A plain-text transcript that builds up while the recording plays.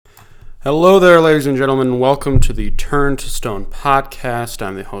Hello there, ladies and gentlemen. Welcome to the Turn to Stone podcast.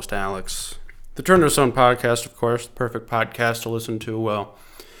 I'm the host, Alex. The Turn to Stone podcast, of course, the perfect podcast to listen to while,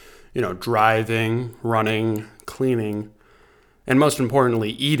 driving, running, cleaning, and most importantly,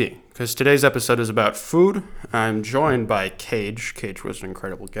 eating. Because today's episode is about food. I'm joined by Cage. Cage was an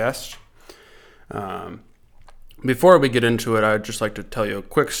incredible guest. Before we get into it, I'd just like to tell you a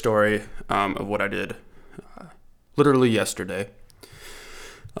quick story of what I did literally yesterday.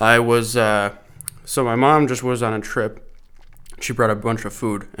 I was, so my mom just was on a trip. She brought a bunch of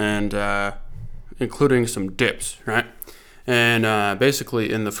food and, including some dips, right? And, basically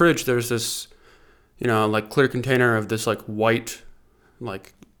in the fridge, there's this, clear container of this, white,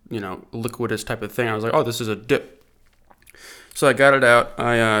 liquidous type of thing. I was like, oh, this is a dip. So I got it out.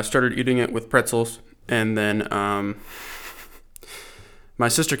 I, started eating it with pretzels and then, my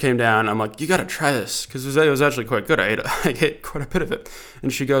sister came down. I'm like, you got to try this because it was actually quite good. I ate quite a bit of it.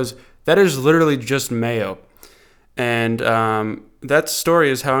 And she goes, that is literally just mayo. And that story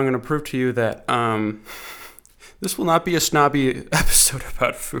is how I'm going to prove to you that this will not be a snobby episode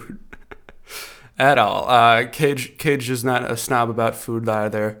about food at all. Cage is not a snob about food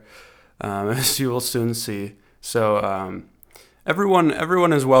either, as you will soon see. So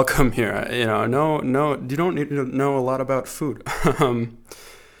everyone is welcome here. No, you don't need to know a lot about food.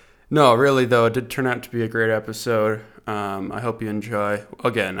 No, really, though, it did turn out to be a great episode. I hope you enjoy.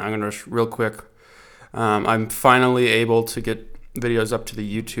 Again, I'm going to real quick. I'm finally able to get videos up to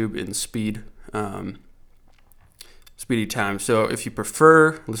the YouTube in speedy time. So if you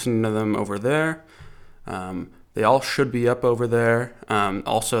prefer listening to them over there, they all should be up over there.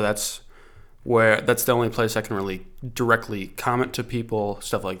 Also, that's the only place I can really directly comment to people,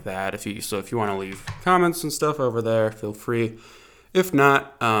 stuff like that. If you want to leave comments and stuff over there, feel free. If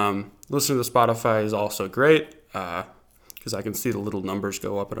not, listening to Spotify is also great because I can see the little numbers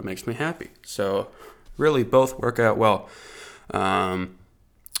go up and it makes me happy. So really both work out well. And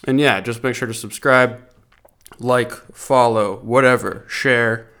yeah, just make sure to subscribe, like, follow, whatever,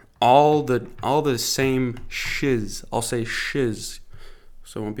 share, all the same shiz. I'll say shiz,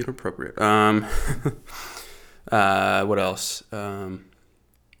 so it won't be inappropriate. What else? No,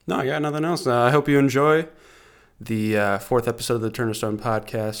 I got nothing else. I hope you enjoy the fourth episode of the Turn to Stone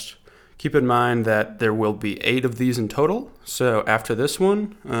podcast. Keep in mind that there will be 8 of these in total. So after this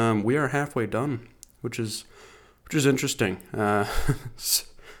one, we are halfway done, which is interesting.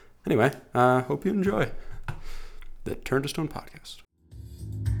 Anyway, hope you enjoy the Turn to Stone podcast.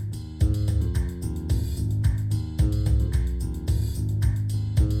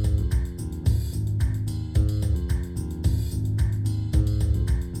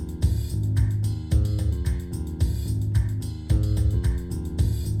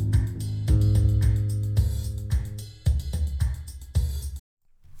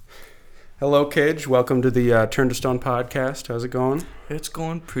 Hello, Cage. Welcome to the Turn to Stone podcast. How's it going? It's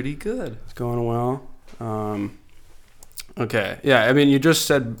going pretty good. It's going well. Okay. Yeah, I mean, you just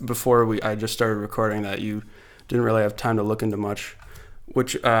said before I just started recording that you didn't really have time to look into much,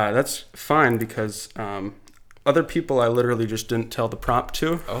 which that's fine because other people I literally just didn't tell the prompt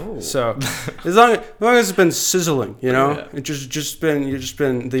to. Oh. So as long as it's been sizzling, yeah. It just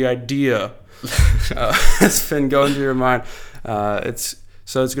been the idea has been going through your mind.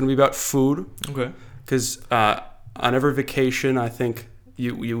 So it's going to be about food. Okay. Because on every vacation, I think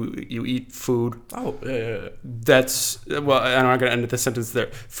you eat food. Oh, yeah. That's, well, I'm not going to end the sentence there.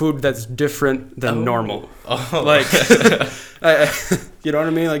 Food that's different than normal. Oh. Like, you know what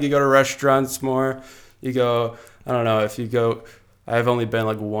I mean? Like, you go to restaurants more. You go, I don't know, if you go, I've only been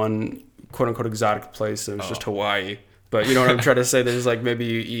one quote-unquote exotic place, and it was just Hawaii. But you know what I'm trying to say? There's maybe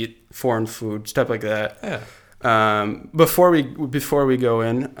you eat foreign food, stuff like that. Yeah. Before we go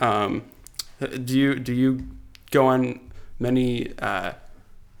in, do you go on many? And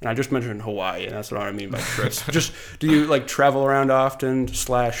I just mentioned Hawaii, and that's what I mean by trips. Just do you travel around often? /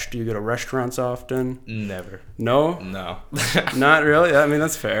 do you go to restaurants often? Never. No. Not really. I mean,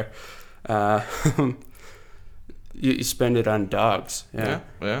 that's fair. You spend it on dogs. Yeah.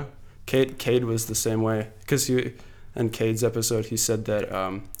 Cade was the same way because in Cade's episode he said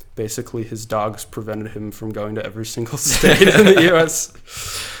that basically his dogs prevented him from going to every single state in the U.S.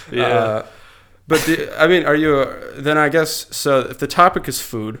 Yeah. But are you then I guess so if the topic is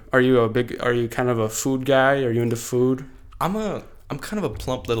food, are you kind of a food guy? Are you into food? I'm kind of a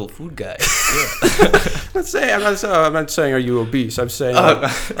plump little food guy. Yeah. I'm not saying are you obese. I'm saying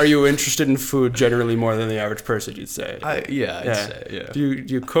are you interested in food generally more than the average person, you'd say? I'd say, yeah. Do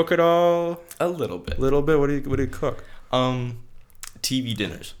you cook at all? A little bit. What do you cook? TV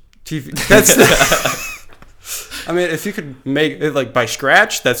dinners. TV. That's I mean, if you could make it like by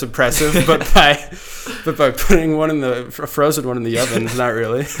scratch, that's impressive. But by putting a frozen one in the oven, not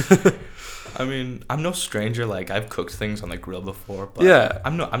really. I mean, I'm no stranger. Like I've cooked things on the grill before, but yeah,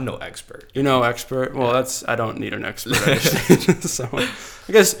 I'm no expert. You're no expert. Well, I don't need an expert. I just need someone.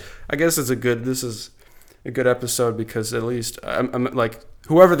 I guess this is a good episode because at least I'm like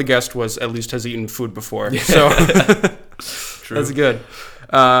whoever the guest was at least has eaten food before. So True. That's good.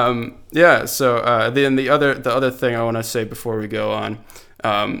 Yeah. So then the other thing I want to say before we go on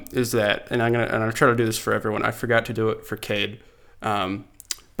is that, and I'm trying to do this for everyone. I forgot to do it for Cade,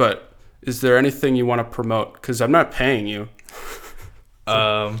 but. Is there anything you want to promote? Because I'm not paying you.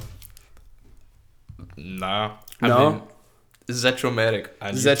 Nah. No? I mean, Zetromatic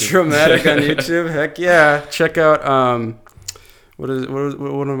on YouTube. Zetromatic on YouTube? Heck yeah. Check out, what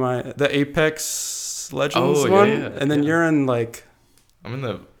am I? The Apex Legends one? Yeah. And then you're in, like... I'm in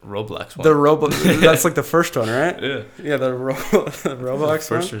the Roblox one. The Roblox... That's, like, the first one, right? Yeah. Yeah, the Roblox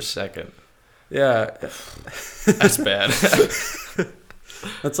one? First or second. Yeah. That's bad.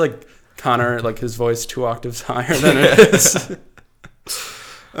 That's, like... Connor, like his voice 2 octaves higher than it is.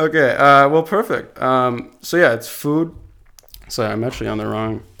 Okay, well, perfect. So yeah, it's food. Sorry, I'm actually on the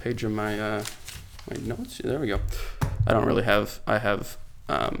wrong page of my notes. There we go. I don't really have. I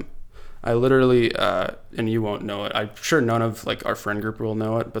literally, and you won't know it. I'm sure none of like our friend group will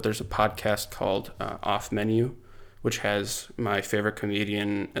know it, but there's a podcast called Off Menu, which has my favorite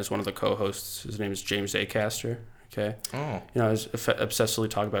comedian as one of the co-hosts. His name is James Acaster. Okay. Oh. You know, I was obsessively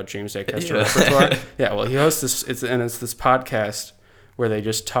talk about James Acaster repertoire. Yeah. Well, he hosts this. It's this podcast where they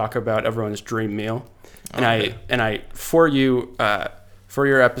just talk about everyone's dream meal. And I for your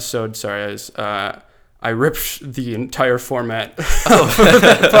episode. Sorry, I ripped the entire format of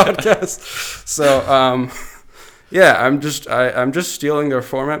that podcast. So yeah, I'm just stealing their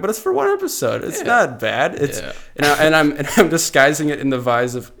format, but it's for one episode. It's not bad. And I'm disguising it in the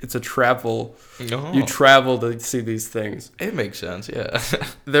vise of it's a travel. Oh. You travel to see these things. It makes sense, yeah.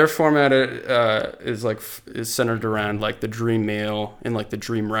 Their format is centered around like the dream meal and like the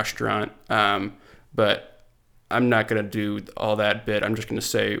dream restaurant. But I'm not gonna do all that bit. I'm just gonna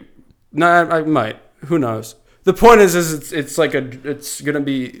say, I might. Who knows? The point is it's gonna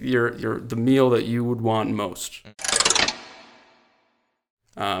be the meal that you would want most.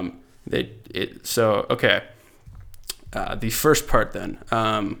 Okay. The first part then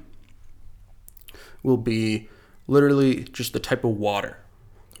will be literally just the type of water.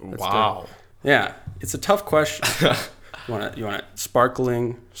 Wow. Yeah, it's a tough question. You want it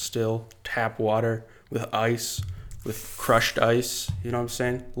sparkling, still tap water with ice, with crushed ice. You know what I'm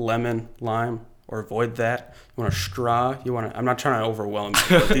saying? Lemon, lime. Or avoid that. You want a straw? I'm not trying to overwhelm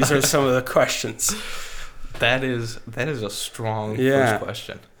you, but these are some of the questions. That is a strong first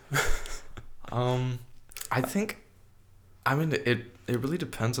question. I mean it really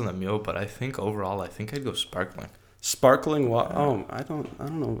depends on the meal, but I think overall I'd go sparkling. Sparkling water? Oh, I don't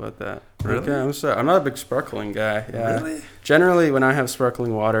know about that. Really? Okay, I'm sorry. I'm not a big sparkling guy. Yeah. Really? Generally, when I have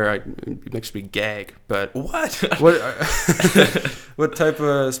sparkling water, it makes me gag. But what? What type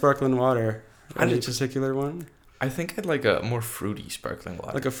of sparkling water? Any particular one? I think I'd like a more fruity sparkling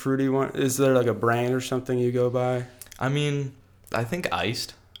water. Like a fruity one? Is there like a brand or something you go by? I mean, I think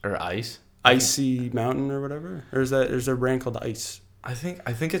iced or ice. Icy Mountain or whatever? Or is there a brand called Ice? I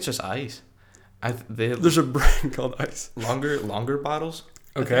think it's just ice. There's a brand called Ice. Longer bottles.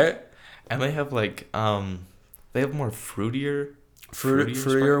 Okay. And they have like they have more fruitier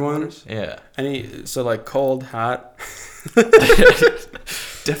ones. Yeah. So like cold, hot.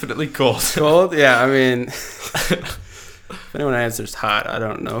 Definitely cold. Cold? Yeah, I mean, if anyone answers hot, I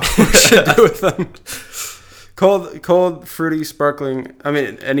don't know what we should do with them. Cold, fruity, sparkling. I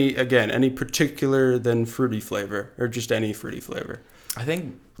mean, any particular than fruity flavor, or just any fruity flavor. I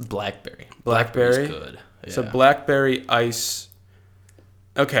think blackberry. Blackberry? Good. Yeah. So blackberry ice.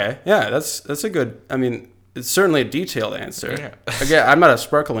 Okay, yeah, that's a good. I mean, it's certainly a detailed answer. Yeah. Again, I'm not a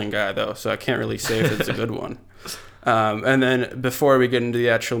sparkling guy though, so I can't really say if it's a good one. And then before we get into the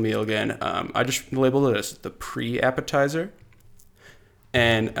actual meal again, I just labeled it as the pre-appetizer.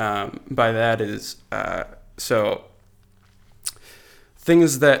 And by that is, so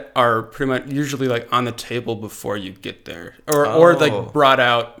things that are pretty much usually like on the table before you get there. Or like brought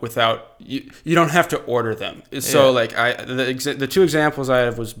out without, you don't have to order them. So like the two examples I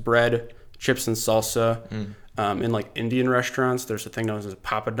have was bread, chips, and salsa. In like Indian restaurants, there's a thing known as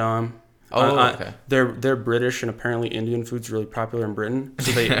papadum. Okay. They're British, and apparently Indian food's really popular in Britain.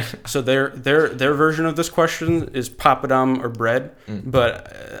 So their version of this question is papadum or bread.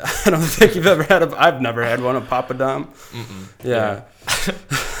 But I don't think you've ever had I've never had one, a papadum. Mm-mm. Yeah.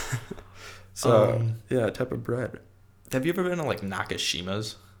 So yeah, type of bread. Have you ever been to like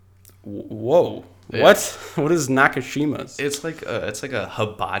Nakashima's? Whoa. Yeah. What? What is Nakashima's? It's like a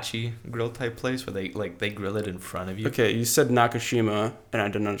hibachi grill type place where they grill it in front of you. Okay, you said Nakashima, and I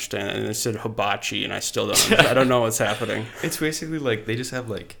didn't understand it, and it said hibachi, and I still don't understand. I don't know what's happening. It's basically like they just have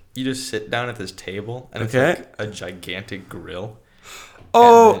like you just sit down at this table and Okay. it's like a gigantic grill.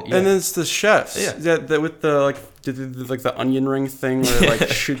 Oh, And and then, it's the chefs. Yeah. With the like the onion ring thing where it like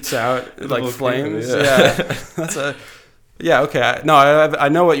shoots out The like volcano, flames. yeah. Yeah, that's a. Yeah. Okay. I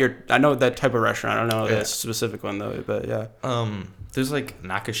know what you're. I know that type of restaurant. I don't know Yeah. the specific one though. But yeah. There's like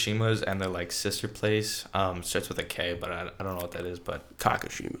Nakashima's and their like sister place. Starts with a K, but I don't know what that is. But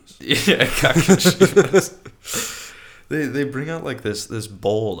Kakashima's. yeah, Nakashima's. They bring out like this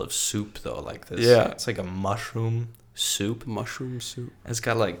bowl of soup though, like this. Yeah. It's like a mushroom soup. Mushroom soup. It's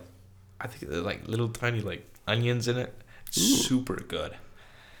got like, I think they're like little tiny like onions in it. Ooh. Super good.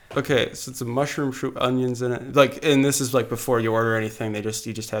 Okay, so it's a mushroom soup, onions in it. Like, and this is like before you order anything. You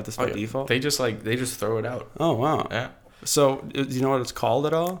just have this by yeah. default. They just throw it out. Oh wow. Yeah. So do you know what it's called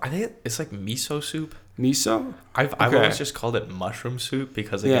at all? I think it's like miso soup. Miso. I've Okay. always just called it mushroom soup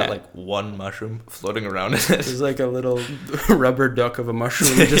because they Yeah. got like one mushroom floating around in it. There's like a little rubber duck of a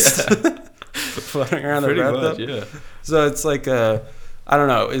mushroom just floating around the Pretty bread. much, though. yeah. So it's like a, I don't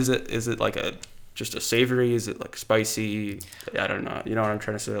know. Is it like a just a savory? Is it like spicy? I don't know. You know what I'm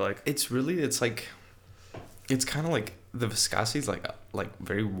trying to say? Like It's kind of like the viscosity is like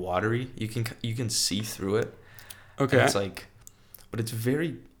very watery. You can see through it. okay. And it's like, but it's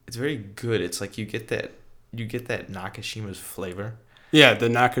very good. It's like you get that Nakashima's flavor. Yeah, the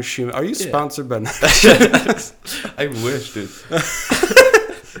Nakashima. Are you Yeah. sponsored by Nakashima? I wish, dude.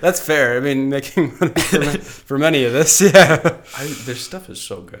 That's fair. I mean, making money for many of this. Yeah. Their stuff is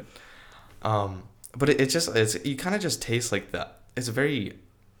so good. But it's you kind of just taste like it's very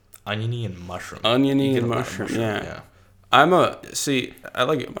oniony and mushroom. Oniony You get and a lot of mushroom. Yeah. I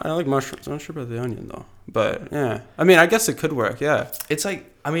like mushrooms. I'm not sure about the onion though. But yeah, I mean, I guess it could work. Yeah. It's like,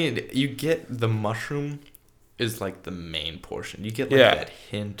 I mean, you get the mushroom is like the main portion. You get like Yeah. that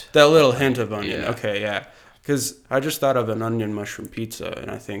hint. That little hint of onion. Yeah. Okay, yeah. Because I just thought of an onion mushroom pizza, and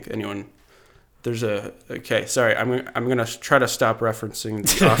I think okay, sorry, I'm gonna try to stop referencing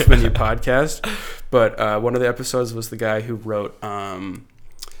the Off Menu podcast, but one of the episodes was the guy who wrote.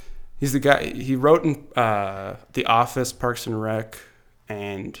 He wrote in The Office, Parks and Rec,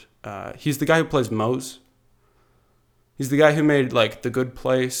 and he's the guy who plays Mose. He's the guy who made like The Good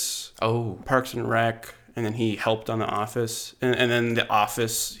Place, Oh, Parks and Rec, and then he helped on The Office. And then The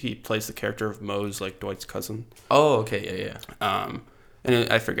Office, he plays the character of Mose, like Dwight's cousin. okay, yeah.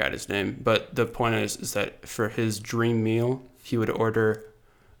 And I forgot his name, but the point is that for his dream meal, he would order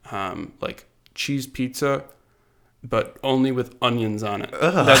like cheese pizza, but only with onions on it.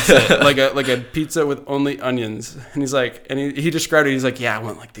 Ugh. That's it. Like a pizza with only onions. And he's like, and he described it. He's like, yeah, I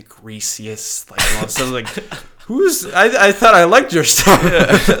want like the greasiest, like most. So I was like, I thought I liked your stuff.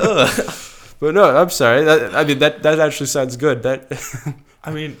 Yeah. But no, I'm sorry. That actually sounds good. I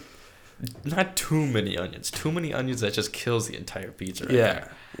mean, not too many onions. Too many onions, that just kills the entire pizza. Right Yeah,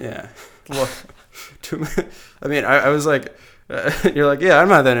 there. yeah. Well, I mean, I was like, you're like, yeah, I'm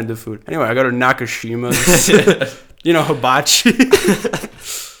not that into food. Anyway, I go to Nakashima's, hibachi.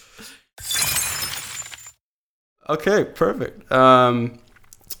 Okay, perfect.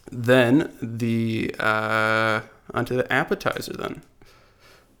 Then onto the appetizer then.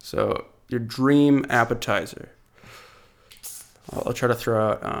 So your dream appetizer. I'll try to throw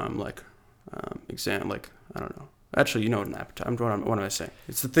out I don't know. Actually, you know what an appetizer. What am I saying?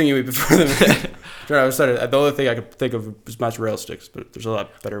 It's the thing you eat before the meal. The only thing I could think of is mozzarella sticks, but there's a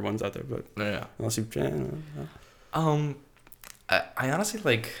lot better ones out there. But Yeah. unless you, I honestly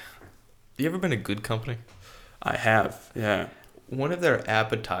like. You ever been to Good Company? I have, yeah. One of their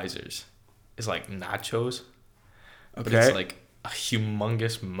appetizers is like nachos, but Okay. it's like a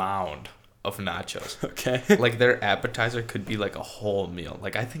humongous mound of nachos. Okay. Like their appetizer could be like a whole meal.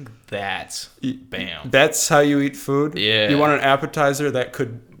 Like I think that's bam. That's how you eat food. Yeah. You want an appetizer that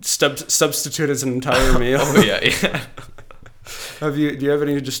could substitute as an entire meal. Oh yeah. Do you have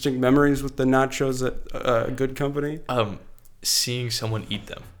any distinct memories with the nachos at Good Company? Seeing someone eat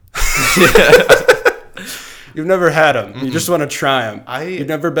them. You've never had them. You just want to try them. You've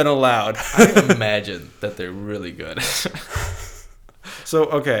never been allowed. I imagine that they're really good. So,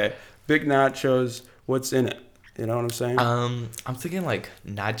 okay, big nachos. What's in it? You know what I'm saying? I'm thinking like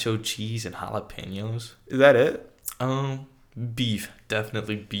nacho cheese and jalapenos. Is that it? Beef,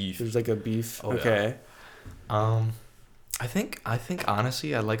 definitely beef. There's like a beef. Oh, yeah. Okay. I think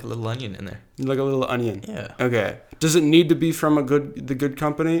honestly, I like a little onion in there. Like a little onion. Yeah. Okay. Does it need to be from the Good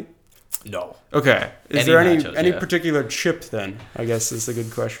Company? No. Okay. Is Any there any nachos, any yeah. particular chip then? I guess is a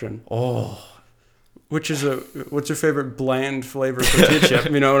good question. Oh. What's your favorite bland flavor tortilla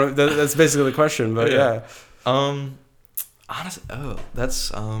chip? You know, that's basically the question. But yeah. Honestly, that's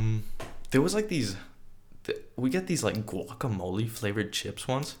there was like these. We get these like guacamole flavored chips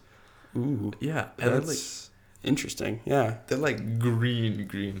once. Ooh. Yeah, and they're like That's interesting. Yeah. they're like green.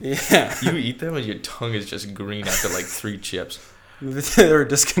 Yeah. You eat them and your tongue is just green after like 3 chips. They were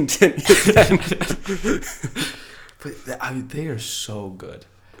discontinued then. But I mean, they are so good.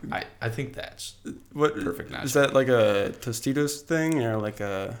 I think that's What perfect is nacho. that, like a Tostitos thing or like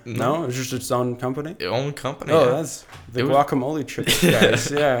a no? It's just its own company. Their own company. Oh, yeah. that's the It was- guacamole chips, guys.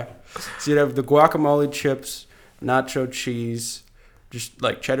 Yeah. So you'd have the guacamole chips, nacho cheese, just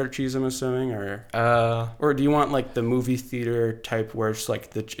like cheddar cheese, I'm assuming, or do you want like the movie theater type where it's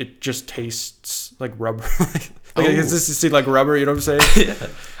like it just tastes like rubber? Like Oh. it's just you see like rubber, you know what I'm saying? yeah.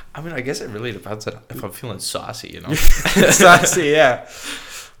 I mean, I guess it really depends on if I'm feeling saucy, you know. Saucy, yeah.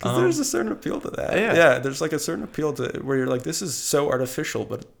 Because there's a certain appeal to that. Yeah. Yeah, there's like a certain appeal to it where you're like, this is so artificial,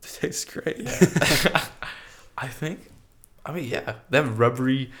 but it tastes great. Yeah. I think. I mean, yeah, that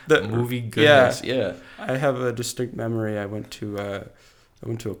rubbery The- movie goodness. Yeah. I have a distinct memory. I went to a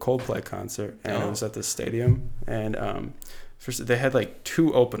Coldplay concert, and it was at the stadium. And first they had like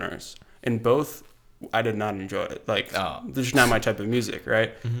 2 openers, and both I did not enjoy it. Like, they're just not my type of music,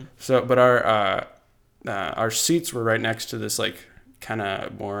 right? Mm-hmm. So, but our seats were right next to this like kind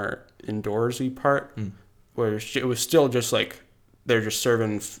of more indoorsy part, where it was still just like they're just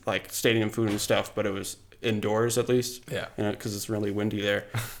serving like stadium food and stuff, but it was indoors at least. Yeah. You know, because it's really windy there.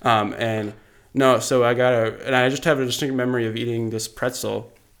 And no, so I just have a distinct memory of eating this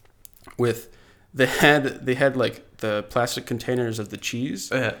pretzel with they had like the plastic containers of the cheese.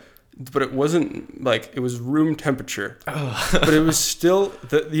 Yeah. But it wasn't like, it was room temperature. Oh. But it was still,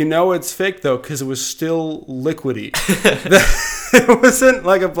 it's fake though, because it was still liquidy. It wasn't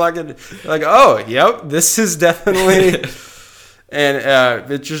like a black and, like, oh, yep, this is definitely,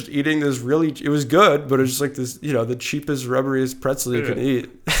 and it's just eating this really, it was good, but it was just like this, the cheapest, rubberiest pretzel you can eat.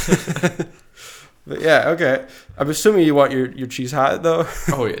 But yeah, okay. I'm assuming you want your cheese hot though.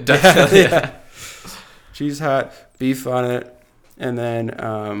 Oh yeah, definitely. Yeah. Cheese hot, beef on it. And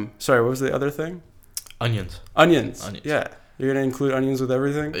then, sorry, what was the other thing? Onions. Onions. Yeah. You're going to include onions with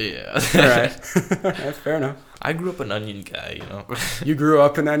everything? Yeah. All right. All right. Fair enough. I grew up an onion guy, you know. You grew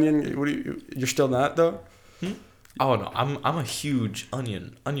up an onion? You're still not, though? Oh, no. I'm a huge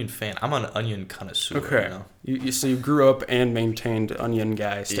onion fan. I'm an onion connoisseur. Okay. You know? So you grew up and maintained onion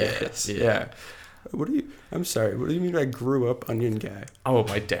guy status. Yeah. I'm sorry. What do you mean by grew up onion guy? Oh,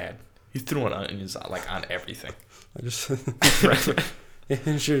 my dad. He threw on onions on everything. I just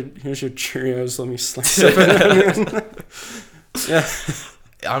here's your Cheerios. Let me slice up an onion. Yeah.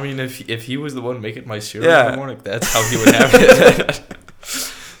 I mean, if he was the one making my cereal in the morning, that's how he would have it.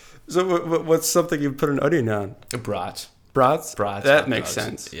 So what's something you put an onion on? Brats. Brats. Brats. That hot makes dogs.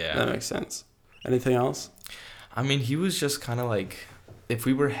 sense. Yeah. That makes sense. Anything else? I mean, he was just kind of like, if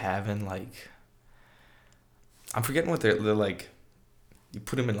we were having like, I'm forgetting what they're like. You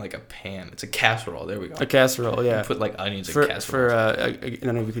put them in like a pan. It's a casserole. There we go. A casserole, yeah. You put like onions in casserole. I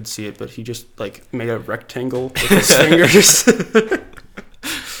don't know if you could see it, but he just like made a rectangle with his fingers.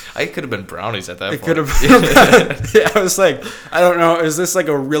 I could have been brownies at that It point. could have been. Yeah, I was like, I don't know. Is this like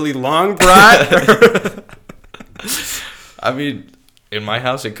a really long brat? I mean, in my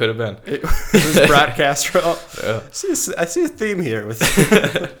house, it could have been. It was brat casserole. Yeah. I see a theme here with.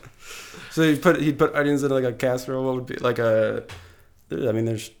 So he'd put onions in like a casserole. What would be like a? I mean,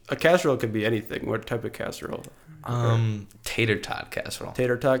 there's a casserole could be anything. What type of casserole? Tater tot casserole.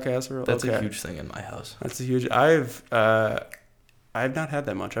 Tater tot casserole. That's okay. a huge thing in my house. That's a huge. I've not had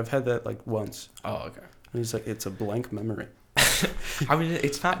that much. I've had that like once. Oh, okay. And he's like, it's a blank memory. I mean,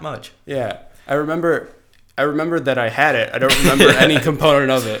 it's not much. Yeah, I remember that I had it. I don't remember any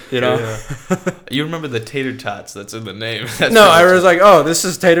component of it. You know. Yeah. You remember the tater tots that's in the name. That's No, I was like, oh, this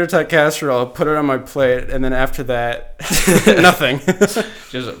is tater tot casserole. I'll put it on my plate, and then after that, nothing.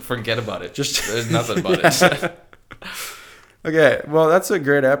 Just forget about it. Just There's nothing about it. Okay, well, that's a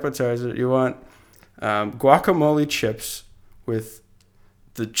great appetizer. You want guacamole chips with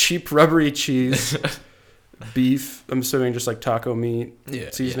the cheap rubbery cheese, beef. I'm assuming just like taco meat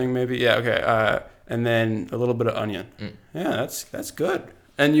seasoning, maybe. Yeah, okay. And then a little bit of onion. Yeah, that's good.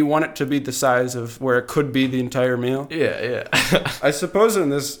 And you want it to be the size of where it could be the entire meal. Yeah. I suppose in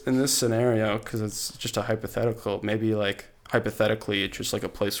this scenario, because it's just a hypothetical, maybe like hypothetically, it's just like a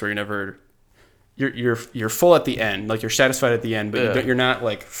place where you're full at the end, like you're satisfied at the end, but you're not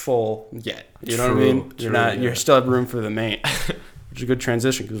like full yet. You know what I mean? True, You still have room for the main. which is a good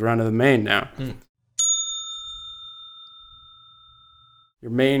transition because we're on to the main now.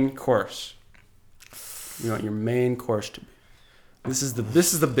 Your main course. You want your main course to be. This is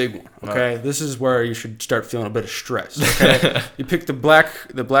the big one. Okay, this is where you should start feeling a bit of stress. Okay, you pick the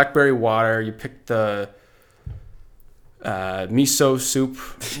blackberry water. You pick the miso soup,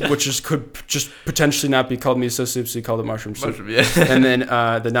 which could just potentially not be called miso soup, so you called it mushroom soup. And then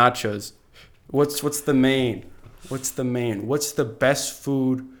the nachos. What's the main? What's the best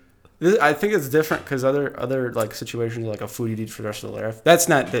food? I think it's different because other like situations like a food you eat for the rest of the life. That's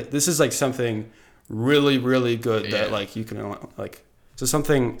not that. This is like something really really good that like you can like. So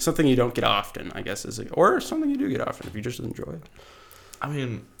something you don't get often, I guess, or something you do get often if you just enjoy it. I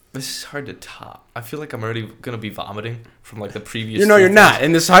mean, this is hard to top. I feel like I'm already gonna be vomiting from like the previous. You're not.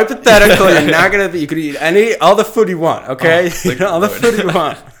 In this hypothetical, you're not gonna be. You could eat all the food you want. Okay, all the food you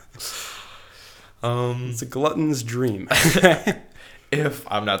want. It's a glutton's dream. If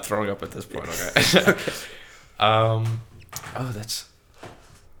I'm not throwing up at this point, okay. Okay. That's.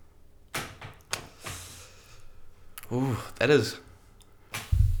 Ooh, that is.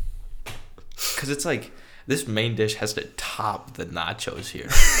 Because it's like this main dish has to top the nachos here,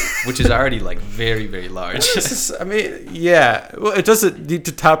 which is already like very, very large. Yeah. Well, it doesn't need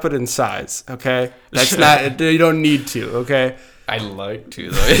to top it in size. Okay, that's not. You don't need to. Okay. I like to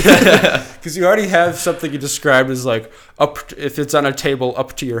though, because you already have something you described as like if it's on a table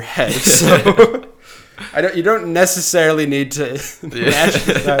up to your head. So you don't necessarily need to match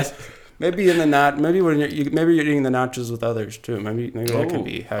the size. Maybe maybe when you're eating the nachos with others too. Maybe that can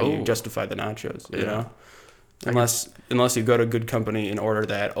be how you justify the nachos. You know, unless you go to good company and order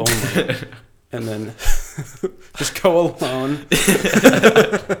that only, and then just go alone.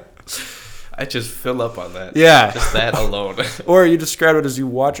 I just fill up on that. Yeah. Just that alone. Or you describe it as you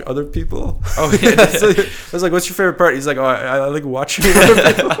watch other people. Oh, yeah. I was like, what's your favorite part? He's like, I like watching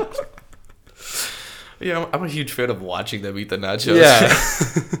other people. Yeah, I'm a huge fan of watching them eat the nachos. Yeah.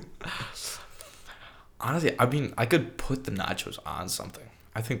 Honestly, I mean, I could put the nachos on something.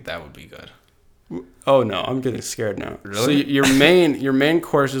 I think that would be good. Oh, no. I'm getting scared now. Really? So your main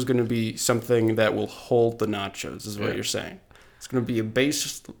course is going to be something that will hold the nachos, is what you're saying. It's going to be a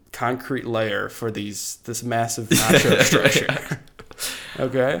base concrete layer for this massive nacho structure.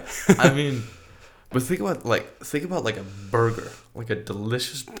 Okay. I mean, but think about like a burger, like a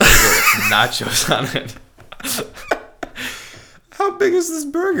delicious burger with nachos on it. How big is this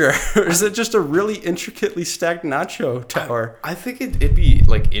burger? Or is it just a really intricately stacked nacho tower? I think it'd be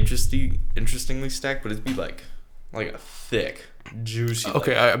like interestingly stacked, but it'd be like a thick, juicy.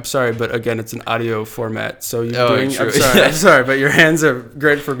 Okay, I'm sorry, but again, it's an audio format, so True. I'm sorry, but your hands are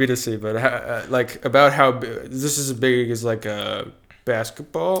great for me to see. But about how this is as big as like a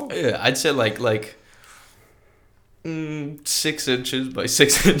basketball? Yeah, I'd say like 6 inches by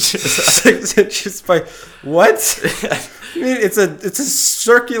 6 inches. 6 inches by what? I mean, it's a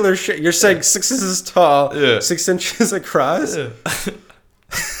circular shape. You're saying 6 inches tall, 6 inches across. Yeah.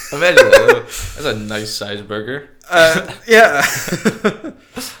 Imagine that. That's a nice sized burger. Yeah.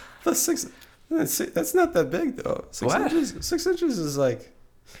 That's not that big though. 6 inches. 6 inches is like.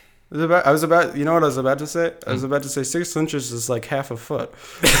 You know what I was about to say? I was about to say 6 inches is like half a foot.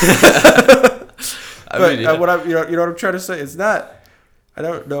 But you know what I'm trying to say? It's not. I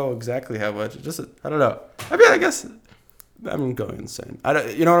don't know exactly how much. I don't know. I mean, I guess I'm going insane. I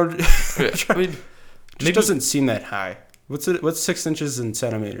don't. You know. I mean, it doesn't seem that high. What's 6 inches in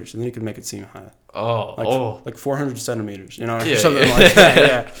centimeters, and then you can make it seem high. Like 400 centimeters. You know, something like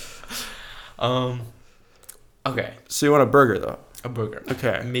that. Yeah. Okay. So you want a burger though? A burger.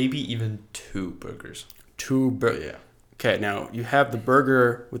 Okay. Maybe even 2 burgers. 2 burgers. Yeah. Okay. Now you have the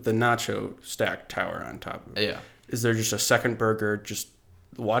burger with the nacho stacked tower on top of it. Yeah. Is there just a second burger just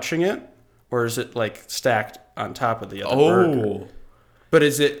watching it, or is it like stacked on top of the other burger? But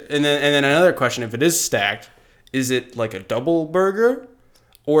is it? And then another question: if it is stacked, is it like a double burger,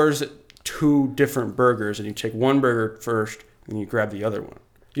 or is it 2 different burgers and you take one burger first and you grab the other one?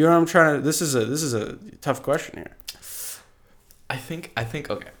 You know what I'm trying to? This is a tough question here. I think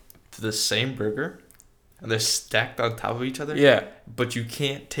okay. The same burger, and they're stacked on top of each other. Yeah. But you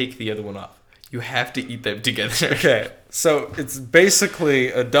can't take the other one off. You have to eat them together. Okay. So it's basically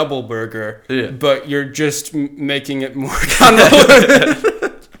a double burger, but you're just making it more convoluted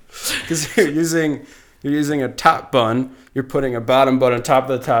because you're using a top bun. You're putting a bottom bun on top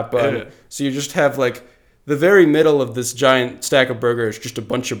of the top bun. Yeah. So you just have like the very middle of this giant stack of burgers, just a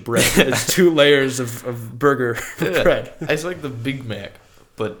bunch of bread. It's 2 layers of burger bread. It's like the Big Mac,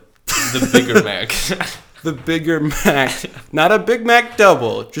 but the bigger Mac. The bigger Mac. Not a Big Mac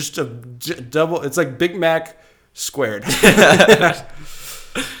double, just a double. It's like Big Mac squared.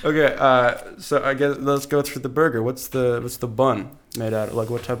 Okay, so I guess let's go through the burger. What's the bun made out of? Like,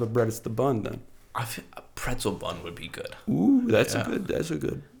 what type of bread is the bun then? I feel a pretzel bun would be good. Ooh, that's a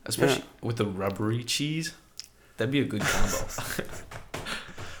good. Especially with the rubbery cheese. That'd be a good combo.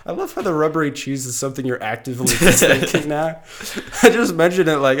 I love how the rubbery cheese is something you're actively thinking now. I just mentioned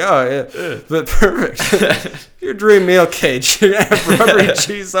it like, oh yeah, but perfect. Your dream meal, Cage. You're gonna have rubbery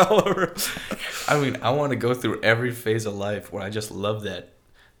cheese all over. I mean, I want to go through every phase of life where I just love that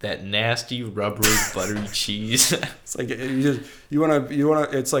nasty rubbery buttery cheese. It's like you wanna.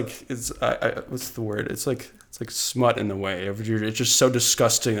 It's like what's the word? It's like smut in a way. It's just so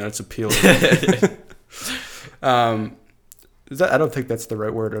disgusting that it's appealing. I don't think that's the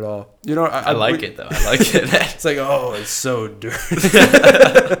right word at all. You know, I like it though. I like it. It's like, oh, it's so dirty.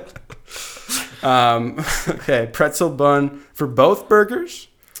 Okay, pretzel bun for both burgers.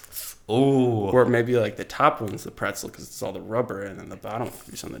 Ooh. Or maybe like the top one's the pretzel because it's all the rubber, and then the bottom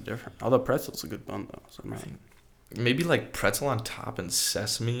could be something different. Although pretzel's a good bun though. So maybe like pretzel on top and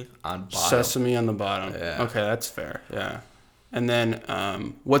sesame on bottom. Sesame on the bottom. Yeah. Okay, that's fair. Yeah. And then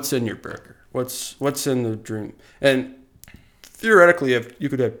what's in your burger? What's in the dream? And theoretically, you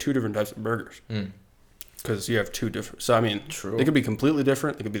could have two different types of burgers because you have two different. So I mean, true. They could be completely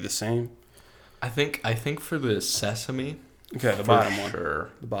different. They could be the same. I think for the sesame. Okay, the bottom one. Sure.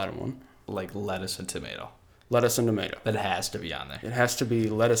 The bottom one. Like lettuce and tomato. Lettuce and tomato. That has to be on there. It has to be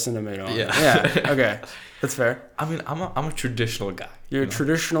lettuce and tomato. Yeah. Yeah. Okay, that's fair. I mean, I'm a traditional guy. You're a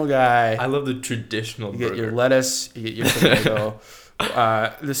traditional guy. I love the traditional burger. You get your lettuce. You get your tomato.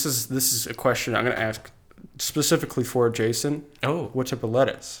 This is a question I'm gonna ask specifically for Jason. Oh. What type of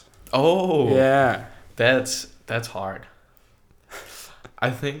lettuce? Oh. Yeah. That's hard.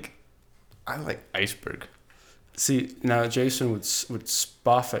 I think I like iceberg. See, now Jason would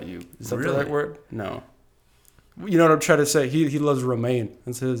spoff at you. Is that the Really? right word? No. You know what I'm trying to say? He loves romaine.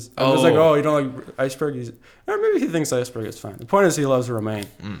 That's his. I was Oh. like, oh, you don't like iceberg? Or maybe he thinks iceberg is fine. The point is he loves romaine.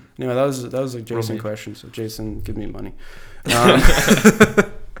 Anyway, that was a Jason question. So Jason, give me money.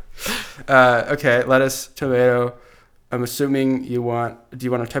 Okay, lettuce, tomato. I'm assuming do you want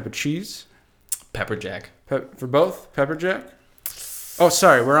a type of cheese? Pepper jack. For both? Pepper jack? Oh,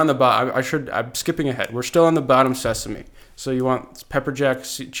 sorry, we're on the bottom. I'm skipping ahead. We're still on the bottom sesame. So you want pepper jack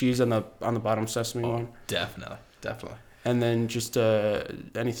cheese on the bottom sesame one? Definitely. And then just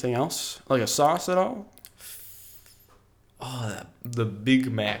anything else? Like a sauce at all? Oh, the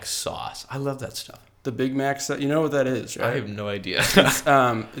Big Mac sauce. I love that stuff. The Big Mac, you know what that is, right? I have no idea.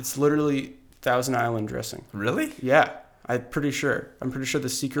 It's literally Thousand Island dressing. Really? Yeah, I'm pretty sure. The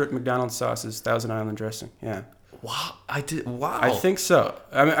secret McDonald's sauce is Thousand Island dressing. Yeah. Wow. Wow. I think so.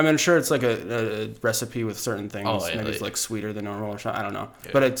 I'm sure it's like a recipe with certain things. Oh, yeah, Maybe it's like sweeter than normal or something. I don't know.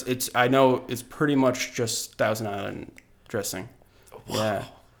 Yeah. But I know it's pretty much just Thousand Island dressing. Wow.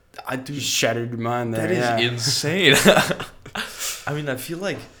 Yeah. You shattered your mind there. That is insane. I mean, I feel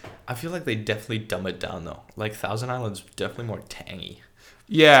like they definitely dumb it down though. Like Thousand Island's definitely more tangy.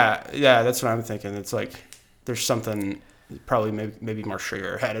 Yeah, that's what I'm thinking. It's like there's something probably maybe more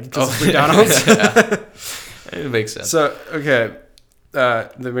sugar added because it's McDonald's. Yeah. It makes sense. So okay,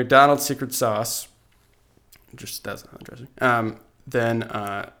 the McDonald's secret sauce, just Thousand Island dressing. Then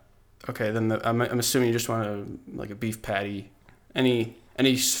I'm assuming you just want like a beef patty. Any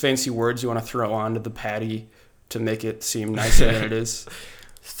fancy words you want to throw onto the patty to make it seem nicer than it is?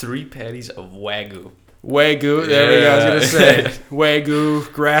 3 patties of Wagyu. Wagyu, there we go. I was gonna say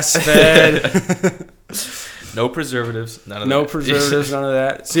Wagyu, grass fed. No preservatives, none of that. No preservatives, none of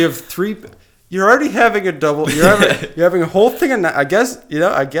that. So you have 3. You're already having a double. You're having a whole thing, and I guess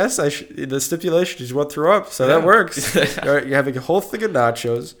the stipulation is you won't throw up, so that works. You're having a whole thing of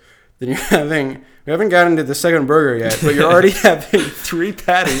nachos. Then we haven't gotten to the second burger yet, but you're already having 3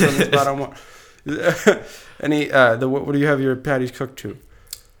 patties on this bottom one. What do you have your patties cooked to?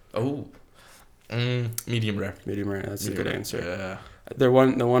 Oh, medium rare. Medium rare. That's a good answer. Yeah. The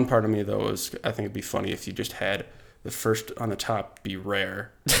one part of me though was I think it'd be funny if you just had the first on the top be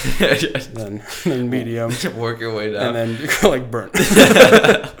rare, then medium, work your way down, and then go like burnt.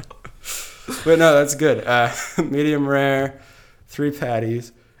 But no, that's good. Medium rare, 3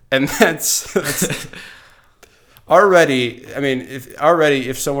 patties, and that's already. I mean,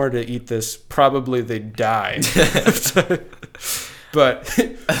 if someone were to eat this, probably they'd die. But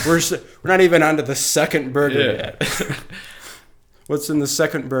we're not even onto the second burger yet. What's in the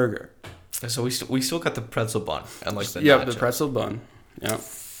second burger? So we still got the pretzel bun and like the nachos. The pretzel bun. Yeah.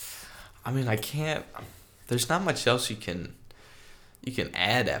 I mean, I can't. There's not much else you can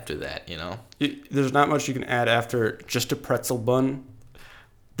add after that, you know. There's not much you can add after just a pretzel bun.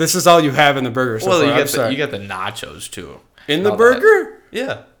 This is all you have in the burger so Well, far. you got the nachos too. In and the all burger? that.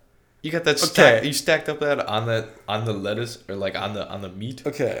 Yeah. You got that Okay. you stacked up that on the lettuce or like on the meat.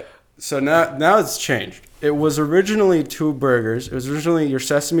 Okay. So now it's changed. It was originally 2 burgers. It was originally your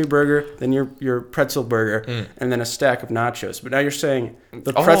sesame burger, then your pretzel burger, and then a stack of nachos. But now you're saying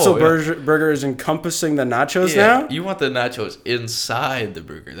the pretzel burger is encompassing the nachos now? You want the nachos inside the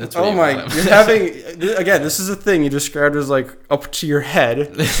burger. That's what Oh you my! want. You're having again. This is a thing you described as like up to your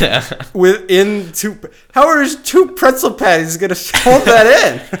head Yeah. within 2. How are 2 pretzel patties gonna hold that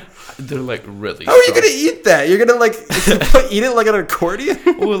in? They're like really. How are you gonna eat that? You're gonna like eat it like an accordion?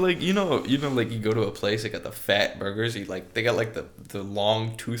 Well, like you know, like you go to a place, they got the fat burgers. They got like the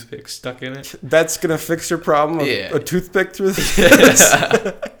long toothpick stuck in it. That's gonna fix your problem. Yeah. A toothpick through this.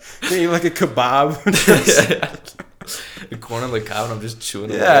 You eat like a kebab. The corn on the cob, and I'm just chewing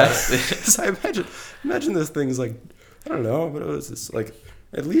away Yeah. at it. So I imagine this thing's like, I don't know, but it was this like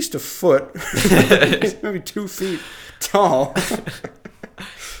at least a foot, maybe 2 feet tall.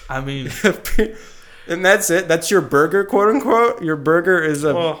 I mean, And that's it. That's your burger, quote unquote. Your burger is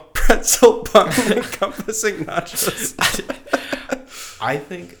a Well- pretzel bun encompassing nachos. I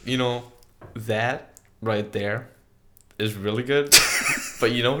think that right there is really good.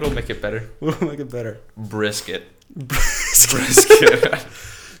 But you know what'll make it better? What'll make it better? Brisket.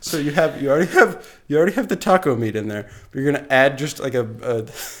 So you already have the taco meat in there, but you're gonna add just like a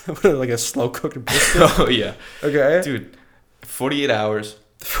like a slow cooked brisket. Oh yeah, Okay, dude. 48 hours.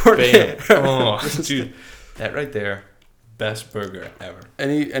 48. Bam. Oh, dude, that right there, best burger ever.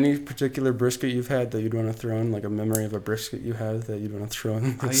 Any particular brisket you've had that you'd want to throw in, like a memory of a brisket you have that you'd want to throw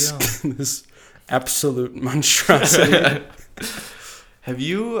in this, this absolute monstrosity? Have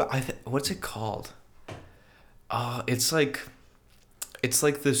you? What's it called? It's like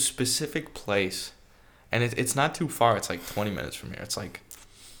the specific place, and it's not too far. It's like 20 minutes from here. It's like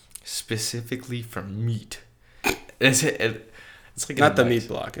specifically for meat. It's like Not the meat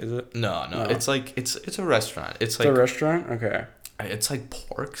block, is it? No. It's like it's a restaurant. It's like a restaurant. Okay. It's like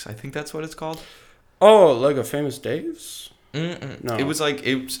Porks. I think that's what it's called. Oh, like a Famous Dave's? Mm-mm. No. It was like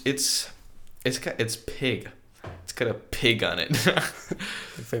it's pig. It's got a pig on it.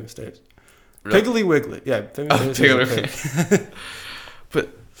 Famous Dave's. Really? Piggly Wiggly. Yeah, Famous Dave's. Piggly is a pig. But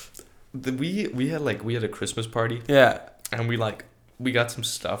we had a Christmas party, Yeah. and we got some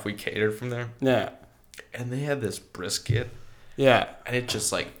stuff we catered from there, Yeah. and they had this brisket, Yeah. and it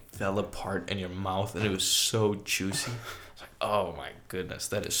just like fell apart in your mouth, and it was so juicy. It's like, oh my goodness,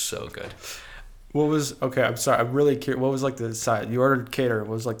 that is so good. Okay, I'm sorry. I'm really curious. What was like the side? You ordered cater.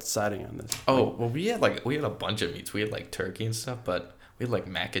 What was like the siding on this? Oh, well, we had a bunch of meats. We had like turkey and stuff, but we had like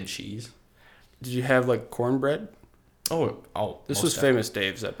mac and cheese. Did you have like cornbread? Oh. This was Famous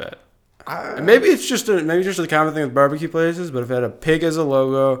Dave's, I bet. I, And maybe it's just a common thing with barbecue places, but if it had a pig as a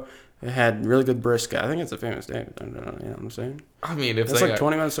logo, it had really good brisket. I think it's a Famous Dave's. I don't know, you know what I'm saying? I mean, if It's like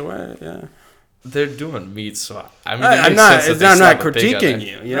 20 minutes away. Yeah. they're doing meat, so I mean, I'm not critiquing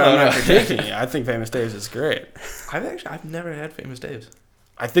you. You know, I'm not critiquing you. I think Famous Dave's is great. I've never had Famous Dave's.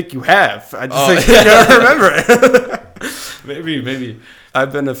 I think you have. I just think you don't remember it. Maybe.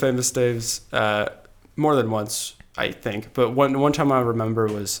 I've been to Famous Dave's more than once, I think. But one time I remember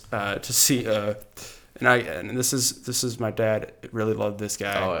was to see and this is my dad really loved this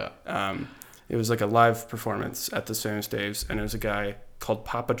guy. Oh yeah. It was like a live performance at this Famous Dave's, and it was a guy called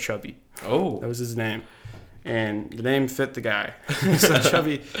Papa Chubby. Oh. That was his name. And the name fit the guy. So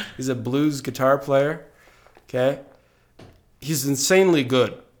Chubby, he's a blues guitar player. Okay? He's insanely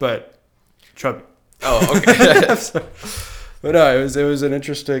good, but chubby. Oh, okay. But no, it was an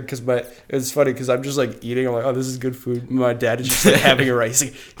interesting, because it's funny because I'm just like eating. I'm like, oh, this is good food. My dad is just like having a rice.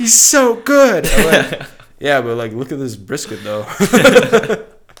 He's like, he's so good. I'm like, yeah, but like, look at this brisket though.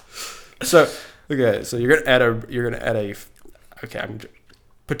 So you're gonna add a okay, I'm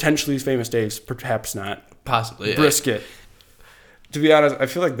potentially Famous Dave's, perhaps not. Possibly. Brisket. To be honest, I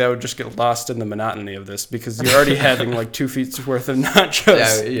feel like that would just get lost in the monotony of this because you're already having like 2 feet's worth of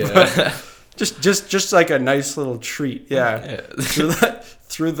nachos. Yeah. Just like a nice little treat. Yeah.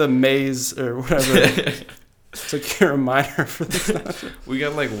 Through the maze or whatever. It's like a reminder for this nachos. We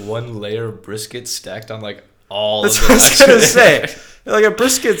got like one layer of brisket stacked on like all That's of what I the was going to say. Like a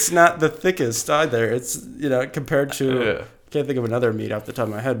brisket's not the thickest either. It's, compared to... Can't think of another meat off the top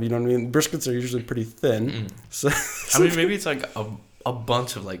of my head, but you know what I mean? Briskets are usually pretty thin. Mm-mm. So I mean, maybe it's like a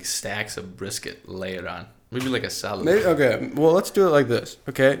bunch of like stacks of brisket layered on. Maybe like a salad. Okay, well, let's do it like this,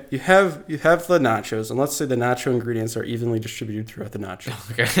 okay? You have the nachos, and let's say the nacho ingredients are evenly distributed throughout the nachos.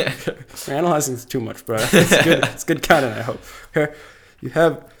 Okay. We're analyzing this too much, but it's good. It's good content, I hope. Okay, you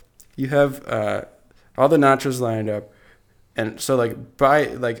have all the nachos lined up. And so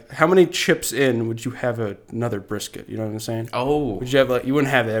like how many chips in would you have another brisket? You know what I'm saying? Oh, Would you have you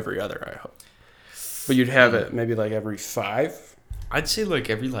wouldn't have it every other, I hope, but you'd have it maybe like every 5. I'd say like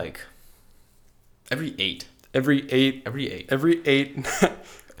every 8. Every 8. Every 8. Every 8.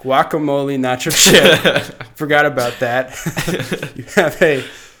 Guacamole nacho chip. Forgot about that. You have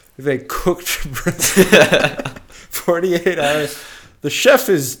a cooked brisket. 48 hours. The chef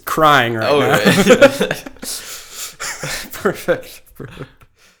is crying right now. Right. Perfect.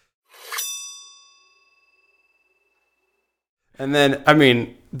 And then I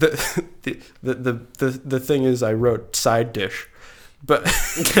mean the thing is I wrote side dish, but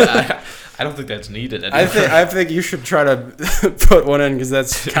I don't think that's needed anymore. I think you should try to put one in because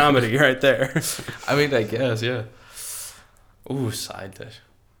that's comedy right there. I mean, I guess, yeah. Ooh, side dish.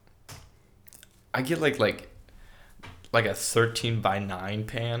 I get like a 13 by 9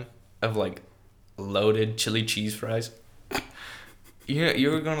 pan of like loaded chili cheese fries. You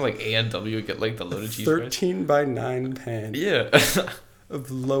were going to like A&W and get like the loaded cheese 13 by 9 pan. Yeah.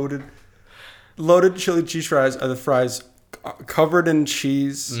 Of loaded chili cheese fries. Are the fries covered in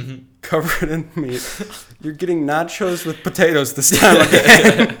cheese, covered in meat? You're getting nachos with potatoes this time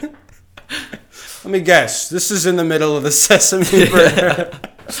again. Let me guess. This is in the middle of the sesame burger.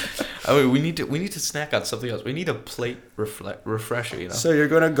 I mean, we need to snack on something else. We need a plate refresher, you know. So you're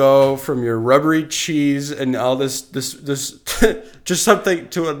gonna go from your rubbery cheese and all this just something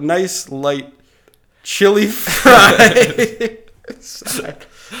to a nice light chili fry.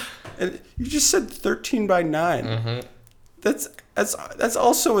 And you just said 13 by 9. Mm-hmm. That's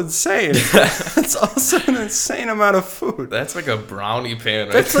also insane. That's also an insane amount of food. That's like a brownie pan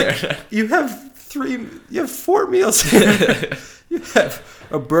right there. Like, you have 4 meals here. You have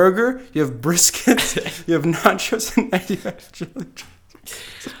a burger, you have brisket, you have nachos, and then you have chili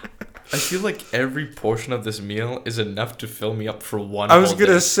cheese. I feel like every portion of this meal is enough to fill me up for one. I was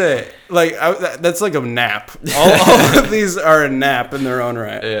gonna say, like, that's like a nap. All of these are a nap in their own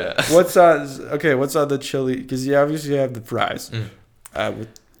right. Yeah. What's on the chili? Because you obviously have the fries, and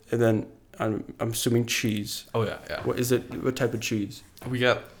then I'm assuming cheese. Oh yeah. What is it? What type of cheese? We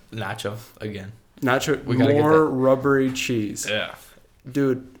got nacho again. Nacho, We gotta get more that. rubbery cheese. Yeah.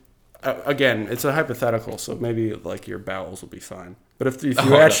 Dude, again, it's a hypothetical, so maybe like your bowels will be fine. But if you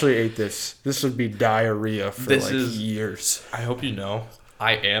Oh, actually ate this would be diarrhea for years. I hope you know,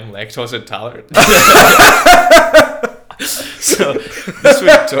 I am lactose intolerant. So this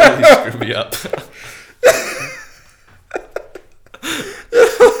would totally screw me up.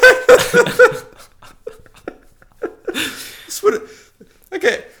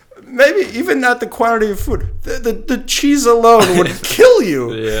 Okay, maybe even not the quantity of food. The cheese alone would kill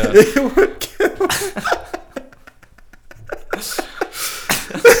you. Yeah. It would kill.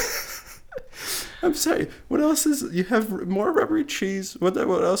 I'm sorry. What else is? You have more rubbery cheese. What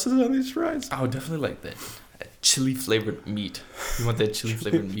else is on these fries? Oh, definitely like that chili flavored meat. You want that chili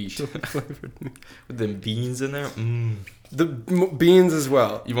flavored meat with them beans in there? The beans as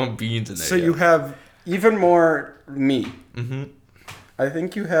well. You want beans in there? So you have even more meat. Mm-hmm. I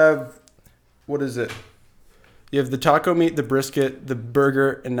think you have, what is it? You have the taco meat, the brisket, the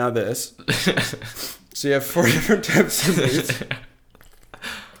burger, and now this. So you have 4 different types of meat.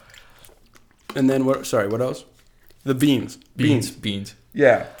 And then what? Sorry, what else? The beans. Beans.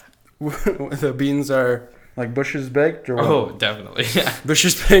 Yeah. The beans are like Bush's baked or what? Oh, definitely. Yeah.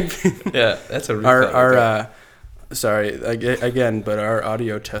 Bush's baked. Yeah, that's a real sorry again, but our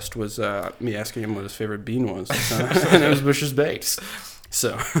audio test was me asking him what his favorite bean was, and it was Bush's baked.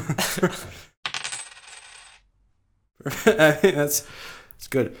 So I think that's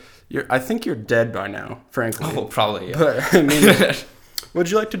good. I think you're dead by now, frankly. Oh, probably. Yeah. But I mean, what'd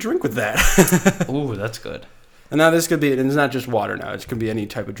you like to drink with that? Ooh, that's good. And now this could be, and it's not just water now. It could be any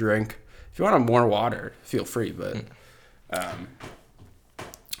type of drink. If you want more water, feel free. But I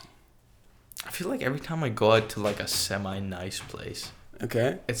feel like every time I go out to like a semi-nice place,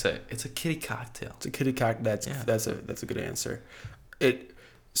 okay, it's a kitty cocktail. it's a kitty cocktail. That's a good answer.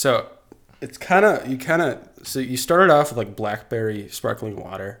 So you started off with like blackberry sparkling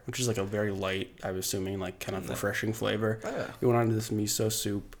water, which is like a very light, I'm assuming, like kind of refreshing flavor. Yeah. You went on to this miso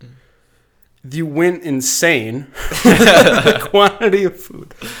soup. You went insane with the quantity of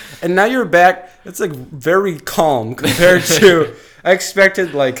food. And now you're back. It's like very calm compared to, I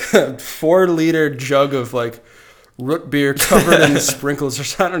expected like a 4-liter jug of like root beer covered in sprinkles or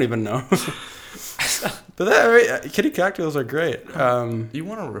something. I don't even know. But kitty cocktails are great. You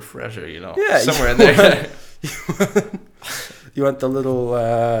want a refresher, Yeah, somewhere in there. You want the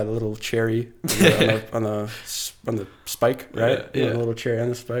little cherry on the spike, right? Yeah. You want a little cherry on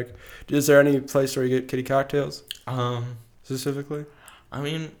the spike. Is there any place where you get kitty cocktails? specifically? I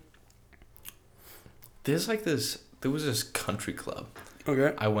mean, there was this country club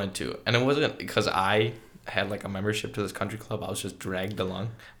Okay. I went to, and it wasn't because I had like a membership to this country club. I was just dragged along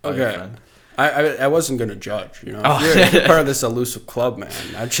by a Okay. friend. I wasn't gonna judge, you know. Oh. If you're part of this elusive club, man.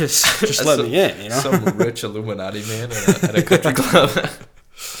 I just let me in, you know. Some rich Illuminati man at a country club.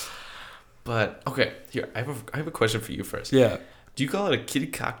 But okay, here I have a question for you first. Yeah, Do you call it a kitty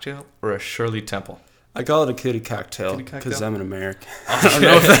cocktail or a Shirley Temple? I call it a kitty cocktail Kitty because cocktail? I'm an American. I don't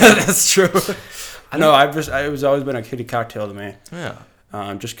know if that's true. No, it was always been a kitty cocktail to me. Yeah.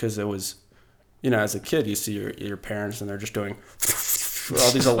 Just because it was, you know, as a kid, you see your parents and they're just doing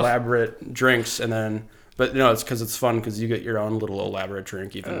all these elaborate drinks, and then, but you know, it's because it's fun because you get your own little elaborate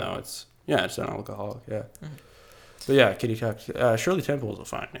drink, even though it's non-alcoholic, yeah. But yeah, kitty cocktail. Shirley Temple is a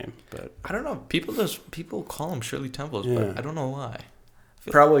fine name, but I don't know. People call them Shirley Temples, Yeah. but I don't know why.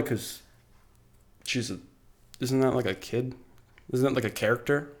 probably because isn't that like a kid? Isn't that like a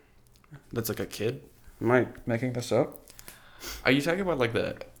character that's like a kid? Am I making this up? Are you talking about like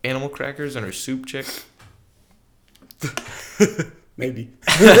the animal crackers and her soup chick? Maybe.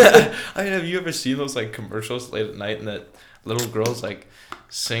 I mean, have you ever seen those like commercials late at night and that little girl's like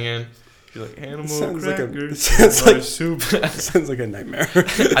singing? You're like animal crackers, soup. Sounds like a nightmare.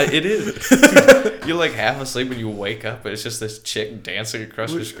 It is. Dude, you're like half asleep when you wake up, but it's just this chick dancing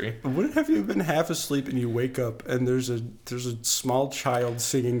across the screen. Wouldn't have you been half asleep and you wake up and there's a small child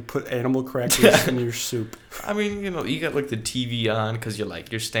singing "Put animal crackers in your soup"? I mean, you know, you got like the TV on because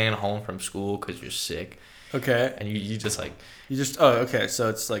you're staying home from school because you're sick, Okay. and you just like Okay. So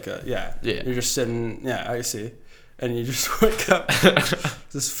it's like Yeah. You're just sitting. Yeah, I see. And you just wake up.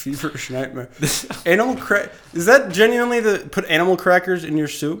 This feverish nightmare. Animal crack. Is that genuinely put animal crackers in your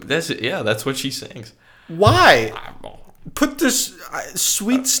soup? that's it. Yeah, that's what she sings. Why? Put this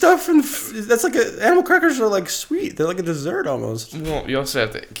sweet stuff in. That's like animal crackers are like sweet. They're like a dessert almost. Well, you also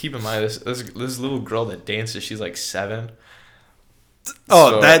have to keep in mind this little girl that dances. She's like 7.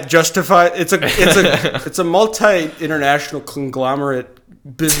 Oh, So- that justifies. It's a multi-international conglomerate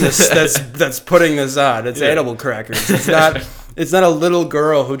business that's putting this on. It's Yeah. animal crackers. It's not a little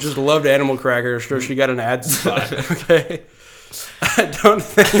girl who just loved animal crackers, so she got an ad spot. Okay. I don't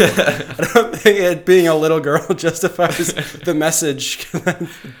think it being a little girl justifies the message.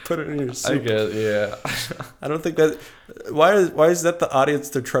 Put it in your I soup. guess, yeah. I don't think that. Why is that the audience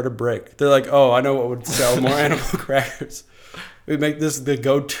they're trying to break? They're like, oh, I know what would sell more animal crackers. We make this the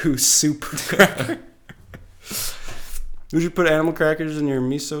go-to soup cracker. Would you put animal crackers in your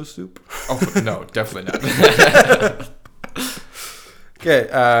miso soup? Oh no, definitely not.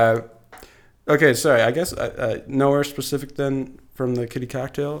 Okay. Okay. Sorry. I guess nowhere specific then from the kitty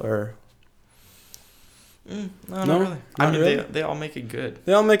cocktail, or No, No? not really. I Not mean, really? they all make it good.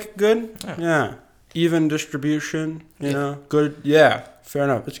 they all make it good. Yeah. Yeah. Even distribution. You Yeah. know. Good. Yeah. Fair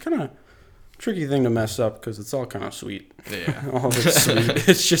enough. It's kind of tricky thing to mess up because it's all kind of sweet. Yeah. All of it's sweet.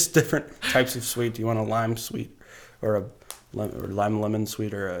 It's just different types of sweet. Do you want a lime sweet, or a lime lemon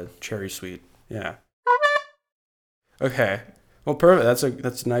sweet, or a cherry sweet? Yeah. Okay. Well, perfect.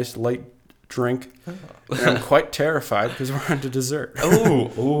 That's a nice light drink. And I'm quite terrified because we're on to dessert.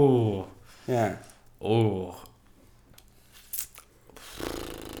 Oh, Yeah. oh.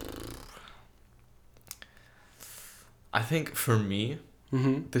 I think for me,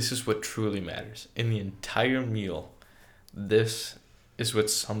 Mm-hmm. this is what truly matters. In the entire meal, this is what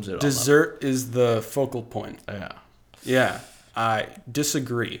sums it all Dessert is the focal point. up. Yeah. Yeah. I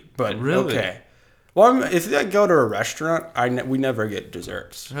disagree, but Really? okay. Well, if I go to a restaurant, we never get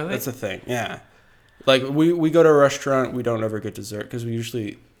desserts. Really? That's the thing. Yeah. Like we go to a restaurant, we don't ever get dessert because we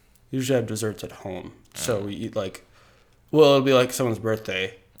usually have desserts at home. So we eat it'll be like someone's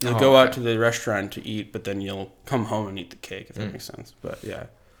birthday. You'll Oh, go out okay. to the restaurant to eat, but then you'll come home and eat the cake, if that Mm. makes sense. But yeah.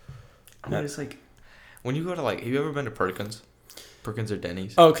 I mean, it's like, when you go to have you ever been to Perkins? Perkins or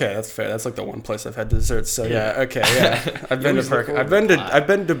Denny's? Okay, that's fair. That's like the one place I've had desserts. So yeah, Yeah. okay, yeah. I've been to always look Perkins. forward to I've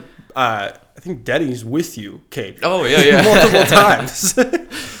been to I think Denny's with you, Kate. Oh, yeah. Multiple times.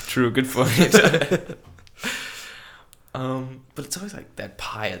 True, good point. But it's always like that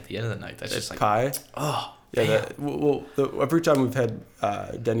pie at the end of the night. That's just like, Pie. oh, Yeah, damn. every time we've had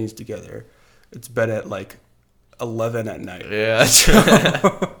Denny's together, it's been at like 11 at night. Yeah, that's true.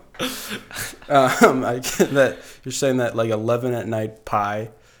 I get that you're saying that like 11 at night pie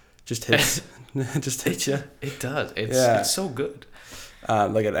just hits, just hits you. It does. Yeah. It's so good.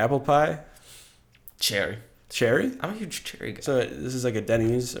 Like an apple pie, Cherry. cherry. I'm a huge cherry guy. So this is like a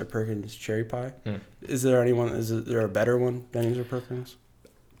Denny's or Perkins cherry pie. Hmm. Is there a better one, Denny's or Perkins?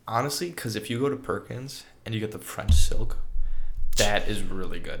 Honestly, because if you go to Perkins and you get the French silk, that is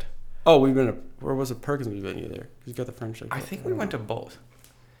really good. Oh, we've been. Where was it? Perkins we've been either. You got the French shake. I think we went to both.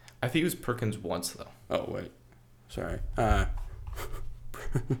 I think it was Perkins once though. Oh wait, sorry. I'll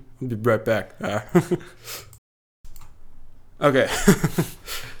be right back. Okay.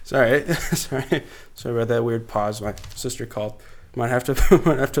 Sorry about that weird pause. My sister called. Might have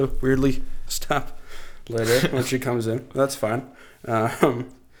to weirdly stop later when she comes in. That's fine.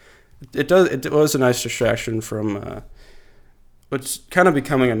 It was a nice distraction from what's kind of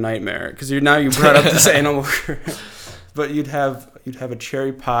becoming a nightmare because you brought up this animal. But you'd have a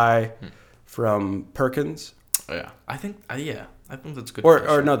cherry pie from Perkins. Oh, yeah, I think that's good.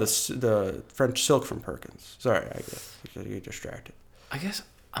 Or no, the French silk from Perkins. Sorry, I get distracted. I guess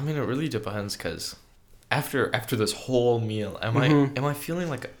it really depends because after this whole meal, am I feeling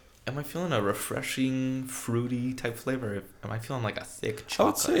a refreshing fruity type flavor? Am I feeling like a thick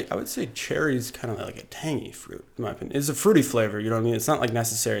chocolate? I would say cherry's kind of like a tangy fruit in my opinion. It's a fruity flavor. You know what I mean? It's not like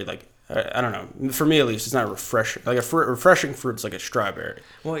necessarily like. I don't know. For me, at least, it's not refreshing. Like refreshing fruit's like a strawberry.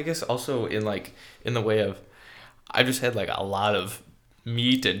 Well, I guess also in the way of, I just had like a lot of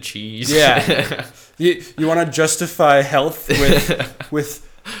meat and cheese. Yeah. you want to justify health with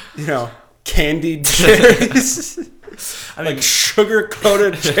candied cherries, like sugar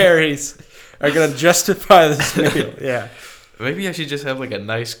coated cherries are gonna justify this meal. Yeah. Maybe I should just have like a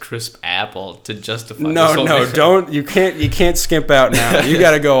nice crisp apple to justify. No, don't. You can't skimp out now. You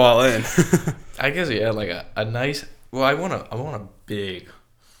got to go all in. I guess like a nice. Well, I want a big.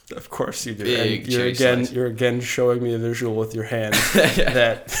 Of course you do. Big And you're again showing me a visual with your hands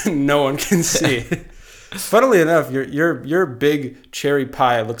that no one can see. Funnily enough, your big cherry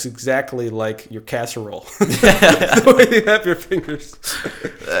pie looks exactly like your casserole. The way you have your fingers.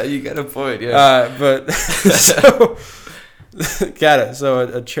 You got a point, yeah. But so. Got it. So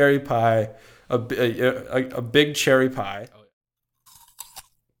a cherry pie, a big cherry pie.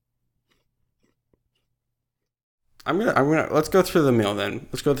 I'm gonna let's go through the meal then.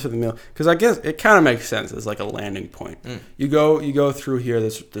 Let's go through the meal because I guess it kind of makes sense as like a landing point. You go through here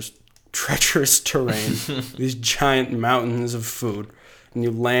this treacherous terrain, these giant mountains of food, and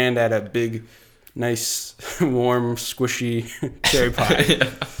you land at a big, nice, warm, squishy cherry pie.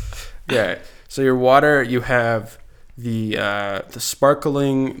 Yeah. So your water, you have the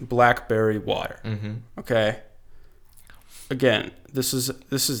sparkling blackberry water. Mm-hmm. Okay. Again, this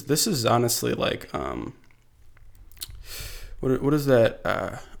is honestly like what is that?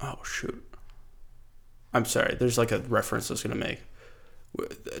 Oh shoot. I'm sorry. There's like a reference I was gonna make.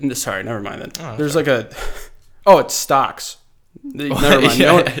 Sorry, never mind then. Oh, there's sorry. It's stocks. Never mind.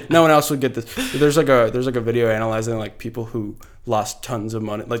 Yeah. No one else would get this. There's like a video analyzing like people who lost tons of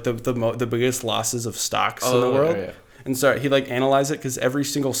money, like the biggest losses of stocks in the world. Yeah. And so he like analyzed it because every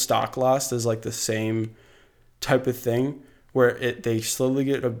single stock loss is like the same type of thing where they slowly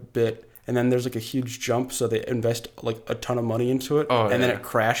get a bit and then there's like a huge jump, so they invest like a ton of money into it then it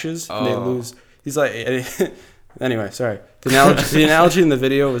crashes and they lose. He's like, anyway, sorry. The analogy in the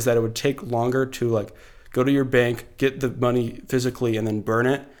video was that it would take longer to like go to your bank, get the money physically, and then burn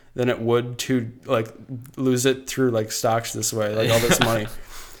it than it would to like lose it through like stocks this way, like all this money.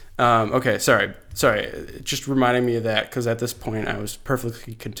 Okay, sorry. Just reminding me of that because at this point I was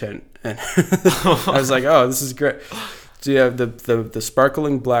perfectly content and I was like, oh, this is great. So you have the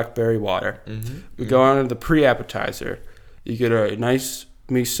sparkling blackberry water. Mm-hmm. We go on to the pre-appetizer. You get a nice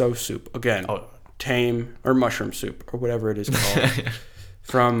miso soup. Again, tame or mushroom soup or whatever it is called.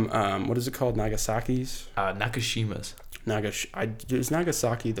 From, what is it called? Nagasaki's? Nakashima's. Is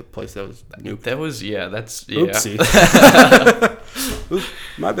Nagasaki the place that was new? That was, yeah, that's, yeah. Oopsie. Oop,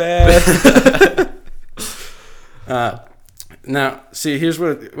 my bad. Now, see, here's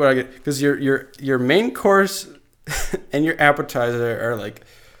what I get. Because your main course and your appetizer are like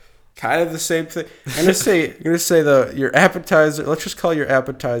kind of the same thing. I'm gonna say your appetizer. Let's just call your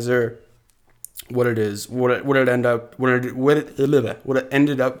appetizer what it is. What it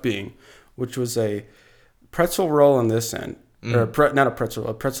ended up being, which was a pretzel roll on this end, or not a pretzel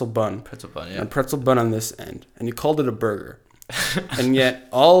bun. Pretzel bun, yeah. A pretzel bun on this end, and you called it a burger. And yet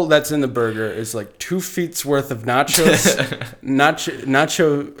all that's in the burger is like 2 feet's worth of nachos,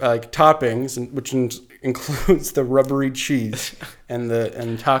 nacho like toppings, which includes the rubbery cheese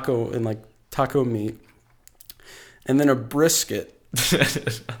and taco meat, and then a brisket,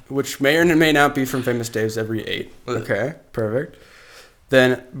 which may or may not be from Famous Dave's Every 8. Okay, perfect.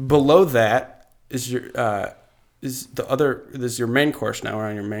 Then below that is your your main course. Now we're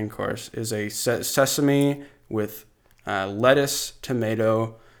on your main course. Is a sesame with lettuce,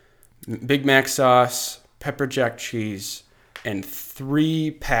 tomato, Big Mac sauce, pepper jack cheese, and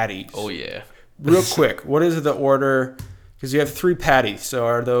 3 patties. Oh yeah. Real quick, what is the order Because you have 3 patties. So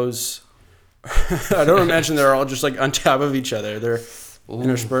are those? I don't imagine they're all just like on top of each other. They're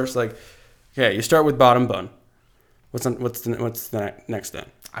interspersed. Like, okay, you start with bottom bun. What's the next then?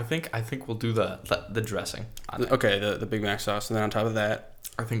 I think we'll do the dressing. Okay, the Big Mac sauce, and then on top of that,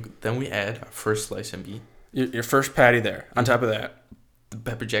 I think then we add our first slice of meat. your first patty there. On top of that, The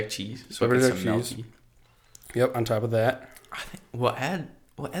pepper jack cheese. So pepper it jack gets some cheese. melty. Yep. On top of that, I think we'll add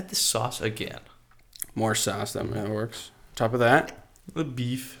the sauce again. more sauce. That works. On top of that, The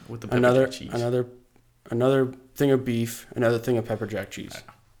beef with the pepper jack cheese. another thing of beef, another thing of pepper jack cheese.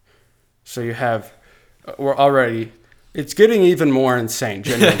 So you have, we're already. It's getting even more insane,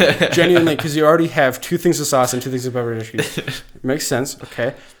 genuinely, because you already have 2 things of sauce and 2 things of pepper jack cheese. It makes sense.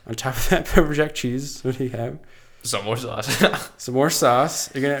 Okay. On top of that pepper jack cheese, what do you have? Some more sauce. Some more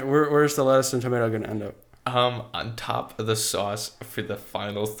sauce. You're gonna. Where's the lettuce and tomato gonna end up? On top of the sauce for the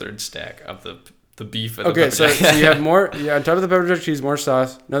final third stack of the beef. And Okay, the so pepper jack. you have more. Yeah, on top of the pepper jack cheese, more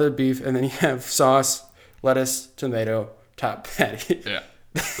sauce, another beef, and then you have sauce, lettuce, tomato, top patty. Yeah.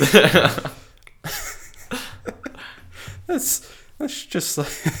 That's just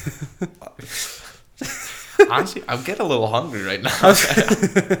like. Honestly, I'm getting a little hungry right now.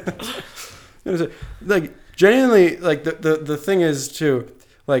 Like genuinely, like the thing is too,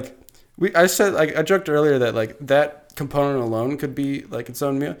 like I said, like I joked earlier that like that component alone could be like its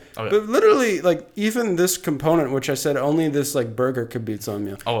own meal, but literally like even this component, which I said only this like burger could be its own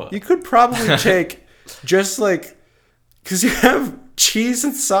meal. You could probably take just like, because you have cheese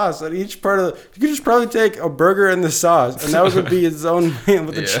and sauce at each part of the, you could just probably take a burger and the sauce, and that would be its own meal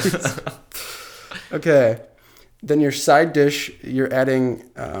with the cheese. Okay, then your side dish, you're adding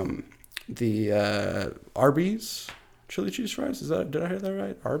the Arby's chili cheese fries. Did I hear that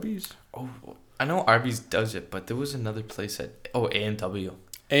right? Arby's. Oh, I know Arby's does it, but there was another place at A&W.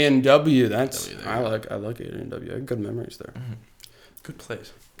 A&W. That's A&W, I like A&W. I have good memories there. Mm-hmm. Good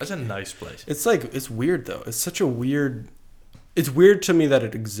place. That's a nice place. It's weird though. It's such a weird. It's weird to me that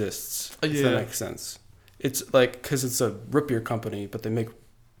it exists. If that makes sense. It's like because it's a root beer company, but they make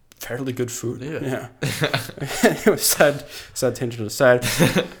fairly good food. Yeah. Anyway, side tangent aside.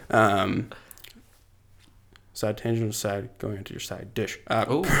 Side tangent aside. Going into your side dish.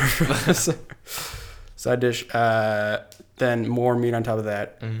 Side dish. Then more meat on top of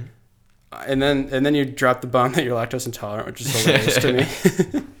that. Mm-hmm. And then you drop the bomb that you're lactose intolerant, which is hilarious to me.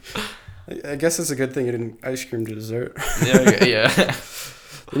 I guess it's a good thing you didn't ice cream to dessert. Yeah.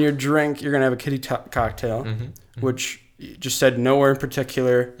 In your drink, you're gonna have a kitty cocktail, which you just said nowhere in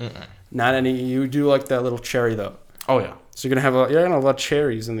particular. Not any. You do like that little cherry though. Oh yeah. So you're gonna have a lot of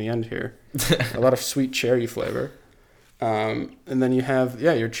cherries in the end here, a lot of sweet cherry flavor, and then you have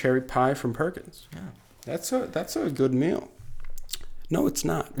your cherry pie from Perkins. Yeah. That's a good meal. No, it's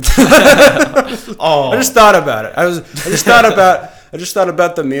not. Oh. I just thought about it. I just thought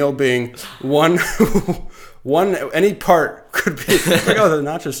about the meal being one any part could be like, oh, the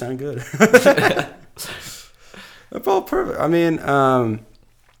nachos sound good. They're all perfect. I mean, I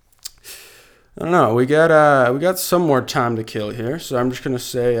don't know. We got some more time to kill here, so I'm just gonna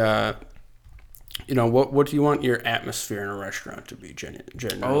say, what do you want your atmosphere in a restaurant to be?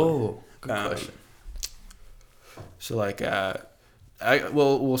 Generally? Oh, good question. So like,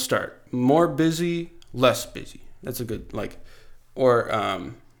 we'll start more busy, less busy. That's a good or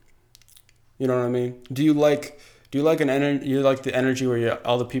you know what I mean? Do you like an energy? You like the energy where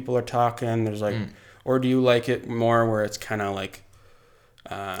all the people are talking? There's like, or do you like it more where it's kind of like,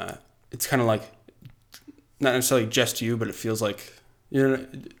 not necessarily just you, but it feels like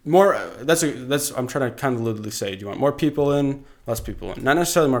more. I'm trying to kind of literally say. Do you want more people in, less people in? Not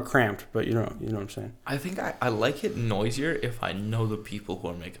necessarily more cramped, but you know what I'm saying. I think I like it noisier if I know the people who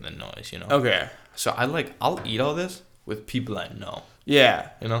are making the noise. Okay. So I'll eat all this with people I know. Yeah.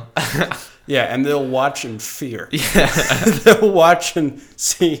 Yeah, and they'll watch in fear. Yeah. They'll watch and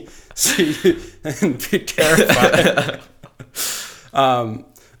see and be terrified.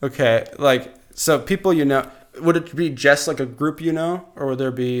 Okay, so people would it be just like a group or would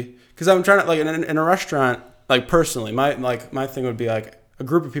there be? Because I'm trying to in a restaurant, personally, my thing would be like a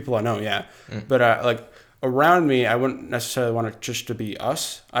group of people I know, but around me, I wouldn't necessarily want it just to be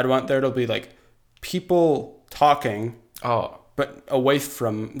us. I'd want there to be people talking. Oh. But away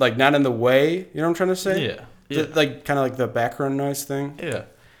from, not in the way, you know what I'm trying to say? Yeah. Kind of like the background noise thing. Yeah.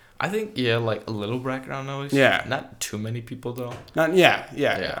 I think, a little background noise. Yeah. Not too many people, though.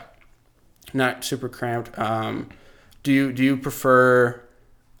 Yeah. Not super cramped. Do you prefer,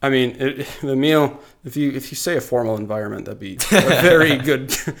 I mean, the meal, if you say a formal environment, that'd be a very good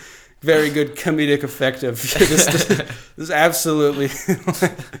comedic effect of this absolutely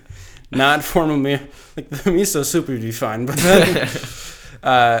not formal meal. Like the miso soup would be fine, but then,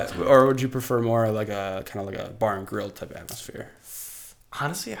 or would you prefer more like a kind of like a bar and grill type atmosphere?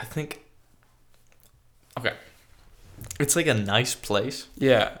 Honestly, I think okay. It's like a nice place,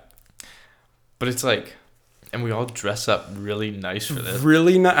 Yeah, but it's like, and we all dress up really nice for this.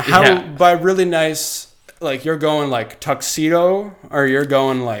 really nice. How Yeah. by really nice? Like you're going like tuxedo, or you're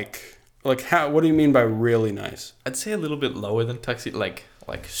going like how? What do you mean by really nice? I'd say a little bit lower than tuxedo, like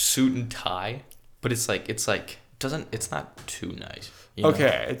suit and tie, but it's not too nice. You know?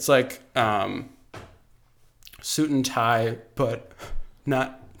 Okay, it's like suit and tie, but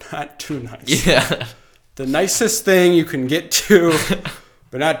not too nice. Yeah. The nicest thing you can get to,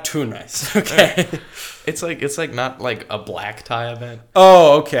 but not too nice. Okay. It's like not like a black tie event.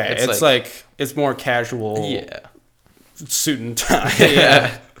 Oh, okay. It's It's like it's more casual. Yeah. Suit and tie.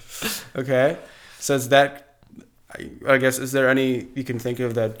 Yeah. Okay. So is that? I guess is there any you can think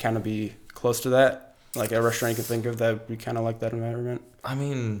of that kind of be close to that? Like a restaurant you can think of that would be kind of like that environment? I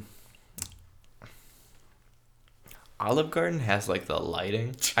mean, Olive Garden has like the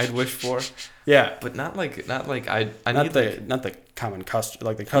lighting I'd wish for, Yeah. but not like I Not need the like, not the common customer.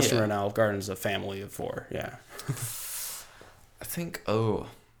 Like the customer Yeah. in Olive Garden is a family of 4. Yeah. I think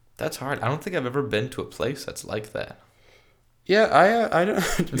that's hard. I don't think I've ever been to a place that's like that. Yeah, I don't.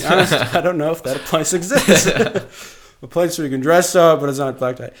 To be honest, I don't know if that place exists. A place where you can dress up, but it's not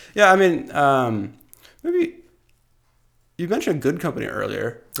black tie. Yeah, I mean, maybe you mentioned Good Company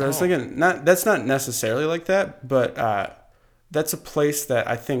earlier. But I was Oh. thinking that's not necessarily like that, but that's a place that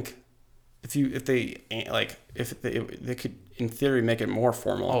I think if they could in theory make it more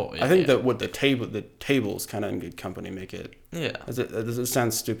formal. Oh, yeah, I think yeah. that with the tables kind of in Good Company make it. Yeah. It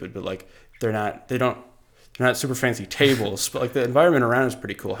sounds stupid, but like they're not super fancy tables, but like the environment around is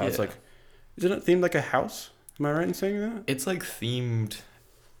pretty cool. How it's Yeah. like, isn't it themed like a house? Am I right in saying that? It's like themed.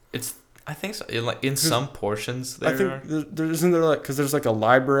 I think so. Like in some portions there I think are. there isn't there like because there's like a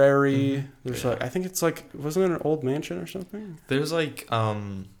library. There's Yeah. like I think it's like wasn't it an old mansion or something? There's like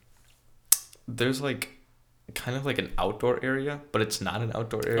kind of like an outdoor area, but it's not an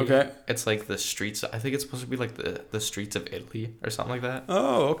outdoor area. Okay. It's like the streets. I think it's supposed to be like the streets of Italy or something like that.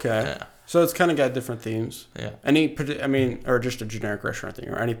 Oh, okay. Yeah. So it's kind of got different themes. Yeah. Or just a generic restaurant thing,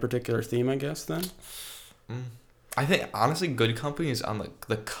 or any particular theme, I guess. Then. I think honestly, Good Company is on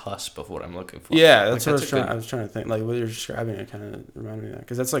the cusp of what I'm looking for. Yeah, that's Like, what a good- I was trying to think. Like what you're describing, it kind of reminded me of that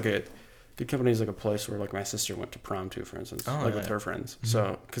because that's like a Good Company is like a place where like my sister went to prom to, for instance, Oh, like yeah. with her friends. Mm-hmm.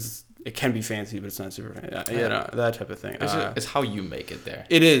 So because it can be fancy, but it's not super fancy. Yeah. No, that type of thing. It's how you make it there.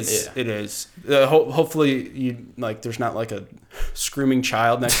 It is. Yeah. It is. Hopefully, you like. There's not like a screaming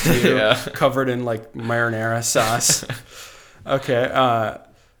child next to you, Yeah. covered in like marinara sauce. Okay.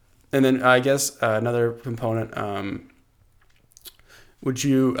 And then I guess another component. Would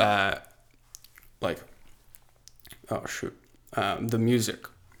you like? Oh shoot. The music.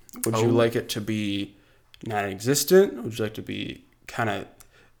 Would you Oh. like it to be non-existent? Would you like to be kind of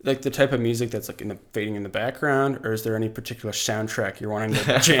like the type of music that's like fading in the background, or is there any particular soundtrack you're wanting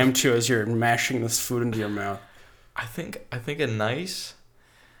to jam to as you're mashing this food into your mouth? I think a nice,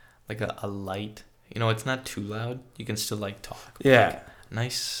 like a light. You know, it's not too loud. You can still like talk. Yeah. Like,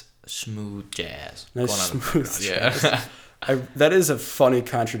 nice smooth jazz. Nice going on in the smooth background. jazz. That is a funny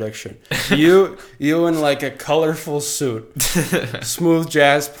contradiction. You in like a colorful suit, smooth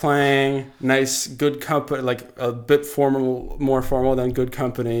jazz playing, nice Good Company, like a bit more formal than Good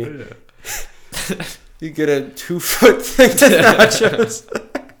Company. Yeah. You get a 2-foot thing to nachos.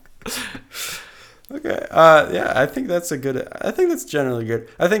 Okay. Yeah, I think that's generally good.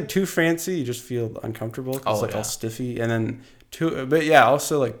 I think too fancy, you just feel uncomfortable. 'Cause it's like all stiffy, and then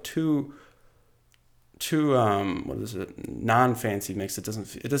also like too what is it? Non-fancy makes it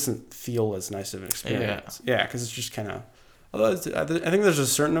doesn't feel as nice of an experience. Yeah, because it's just kind of. Although I think there's a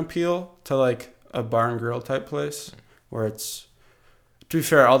certain appeal to like a bar and grill type place where it's. To be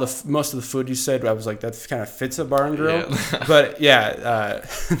fair, most of the food you said, I was like, that kind of fits a bar and grill. Yeah. But yeah, I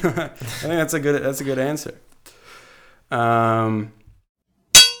think that's a good answer.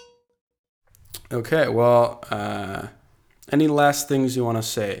 Okay, well, any last things you want to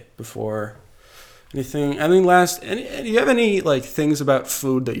say before anything? Do you have any like things about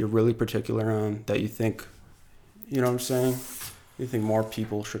food that you're really particular on that you think, you know what I'm saying? You think more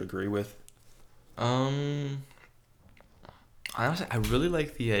people should agree with? Honestly, I really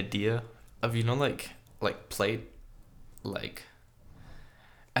like the idea of, you know, like plate, like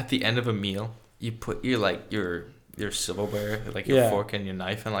at the end of a meal, you put your silverware, like your fork and your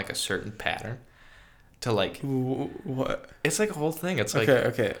knife in like a certain pattern to like. What? It's like a whole thing. It's like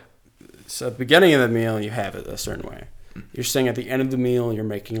Okay. So at the beginning of the meal, you have it a certain way. you're saying at the end of the meal you're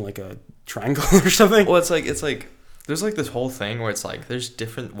making like a triangle or something. Well, it's like there's like this whole thing where it's like there's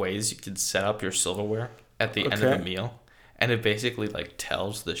different ways you can set up your silverware at the end of the meal, and it basically like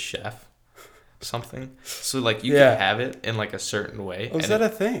tells the chef something. So like you can have it in like a certain way. Oh, is that a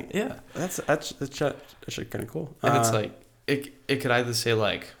thing? Yeah, that's actually kind of cool. And it's like it could either say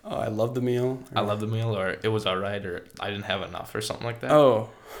like, oh, I love the meal. I love the meal, or it was alright, or I didn't have enough, or something like that. Oh,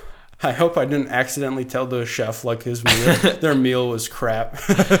 I hope I didn't accidentally tell the chef like their meal was crap.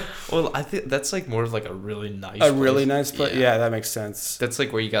 Well, I think that's like more of like a really nice place. Really nice place. Yeah, that makes sense. That's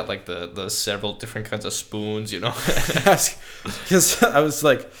like where you got like the several different kinds of spoons, you know. Because I was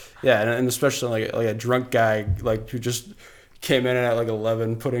like, yeah, and especially like a drunk guy like who just came in at like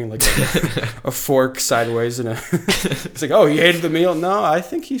 11 putting like a fork sideways in a it's like, oh, he hated the meal. No, I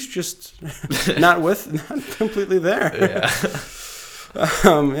think he's just not completely there. Yeah.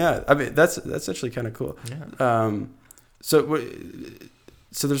 I mean that's actually kind of cool. Yeah.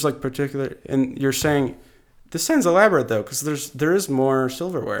 So there's like particular, and you're saying this sounds elaborate though, because there is more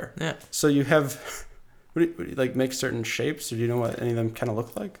silverware. Yeah. So you have what do you like make certain shapes, or do you know what any of them kind of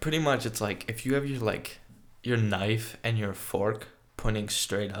look like? Pretty much, it's like if you have your knife and your fork pointing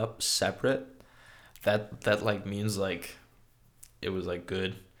straight up separate, that like means like it was like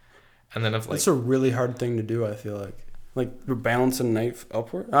good. And then if like it's a really hard thing to do, I feel like you're balancing a knife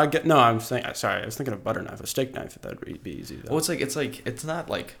upward. I'm saying sorry, I was thinking of butter knife, a steak knife. That'd be easy though. Well, it's not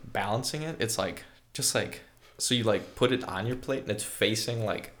like balancing it, it's like just like, so you like put it on your plate and it's facing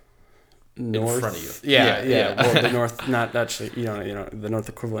like north, in front of you. Yeah. Well, the north, not actually, you know, the north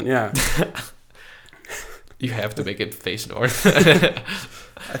equivalent. Yeah. You have to make it face north.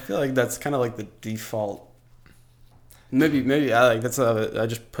 I feel like that's kind of like the default. Maybe I like I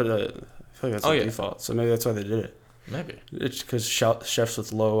just put I feel like that's the default. So maybe that's why they did it. Maybe it's because chefs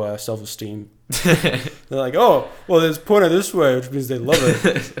with low self-esteem, they're like, oh, well, there's pointed this way, which means they love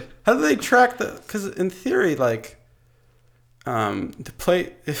it. How do they track because in theory, like, the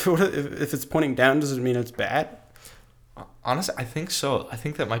plate, if it's pointing down, does it mean it's bad? Honestly, I think so. I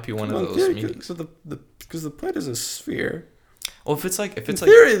think that might be one of those meanings. So because the plate is a sphere. Well, if it's in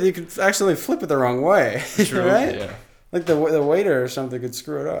theory, you could accidentally flip it the wrong way. True, right? Yeah. Like the waiter or something could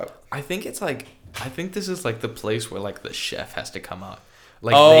screw it up. I think this is like the place where like the chef has to come out.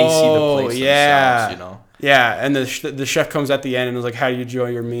 Like they see the place themselves, you know. Yeah, and the chef comes at the end and is like, "How do you enjoy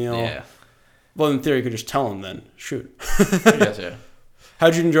your meal?" Yeah. Well, in theory, you could just tell him then. Shoot. Yes, yeah.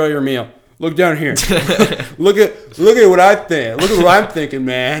 How'd you enjoy your meal? Look down here. look at what I think. Look at what I'm thinking,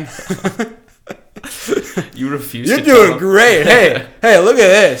 man. You refuse. You're doing great. Hey, look at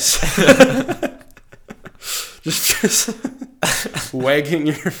this. just wagging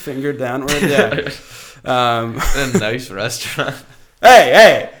your finger downward. Yeah. A nice restaurant.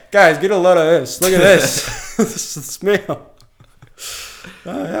 Hey, guys, get a load of this. Look at this. This meal.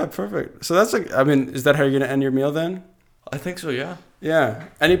 Oh, yeah, perfect. So that's like, I mean, is that how you're going to end your meal then? I think so, yeah. Yeah.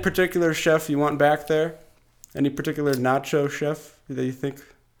 Any particular chef you want back there? Any particular nacho chef that you think,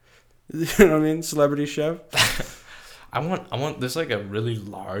 you know what I mean? Celebrity chef? I want, there's like a really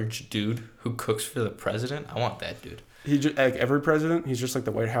large dude who cooks for the president. I want that dude. He just, like every president, he's just like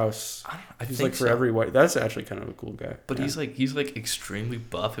the White House. He's think like for every white. That's actually kind of a cool guy. But he's like extremely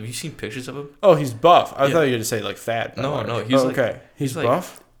buff. Have you seen pictures of him? Oh, he's buff. I thought you were gonna say like fat. No, he's okay. He's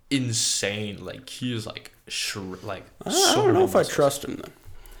buff. Like insane. Like he is like I don't know if I trust him then.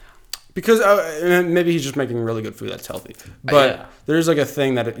 Because maybe he's just making really good food that's healthy. But there's like a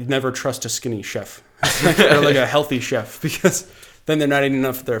thing that you never trust a skinny chef or like a healthy chef, because then they're not eating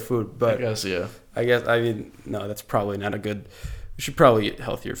enough of their food. But I mean, no, that's probably not a good. We should probably eat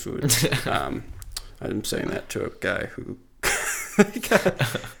healthier food. I'm saying that to a guy who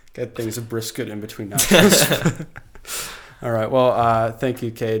got things of brisket in between nachos. All right. Well, thank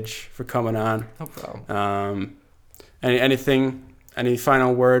you, Cage, for coming on. No problem. Any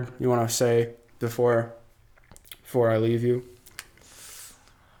final word you want to say before I leave you?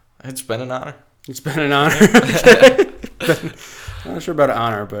 It's been an honor. It's been an honor. I'm not sure about an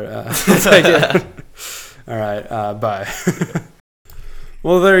honor, but I'll take it. All right. Bye.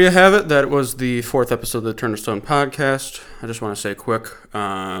 Well, there you have it. That was the 4th episode of the Turn to Stone podcast. I just want to say quick,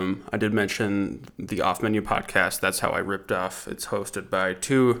 I did mention the Off Menu podcast. That's how I ripped off. It's hosted by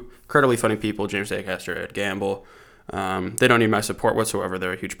 2 incredibly funny people, James Acaster and Ed Gamble. They don't need my support whatsoever.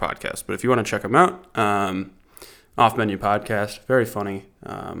 They're a huge podcast. But if you want to check them out, Off Menu podcast, very funny.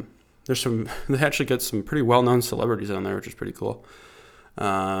 They actually get some pretty well-known celebrities on there, which is pretty cool.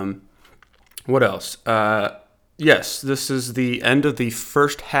 What else? Yes, this is the end of the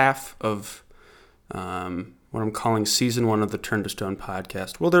first half of what I'm calling season 1 of the Turn to Stone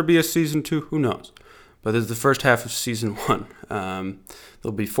podcast. Will there be a season 2? Who knows? But this is the first half of season 1.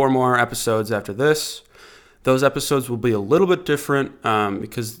 There'll be 4 more episodes after this. Those episodes will be a little bit different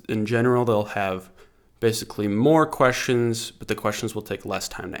because in general they'll have basically more questions, but the questions will take less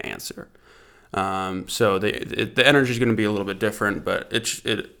time to answer. So the energy is going to be a little bit different, but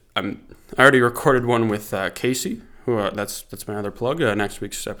I already recorded one with Casey, who that's my other plug. Next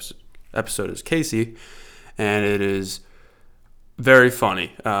week's episode is Casey, and it is very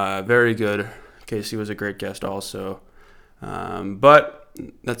funny, very good. Casey was a great guest also. But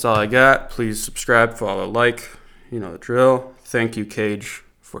that's all I got. Please subscribe, follow, like. You know the drill. Thank you, Cage,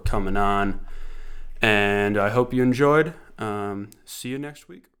 for coming on. And I hope you enjoyed. See you next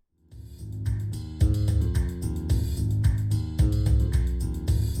week.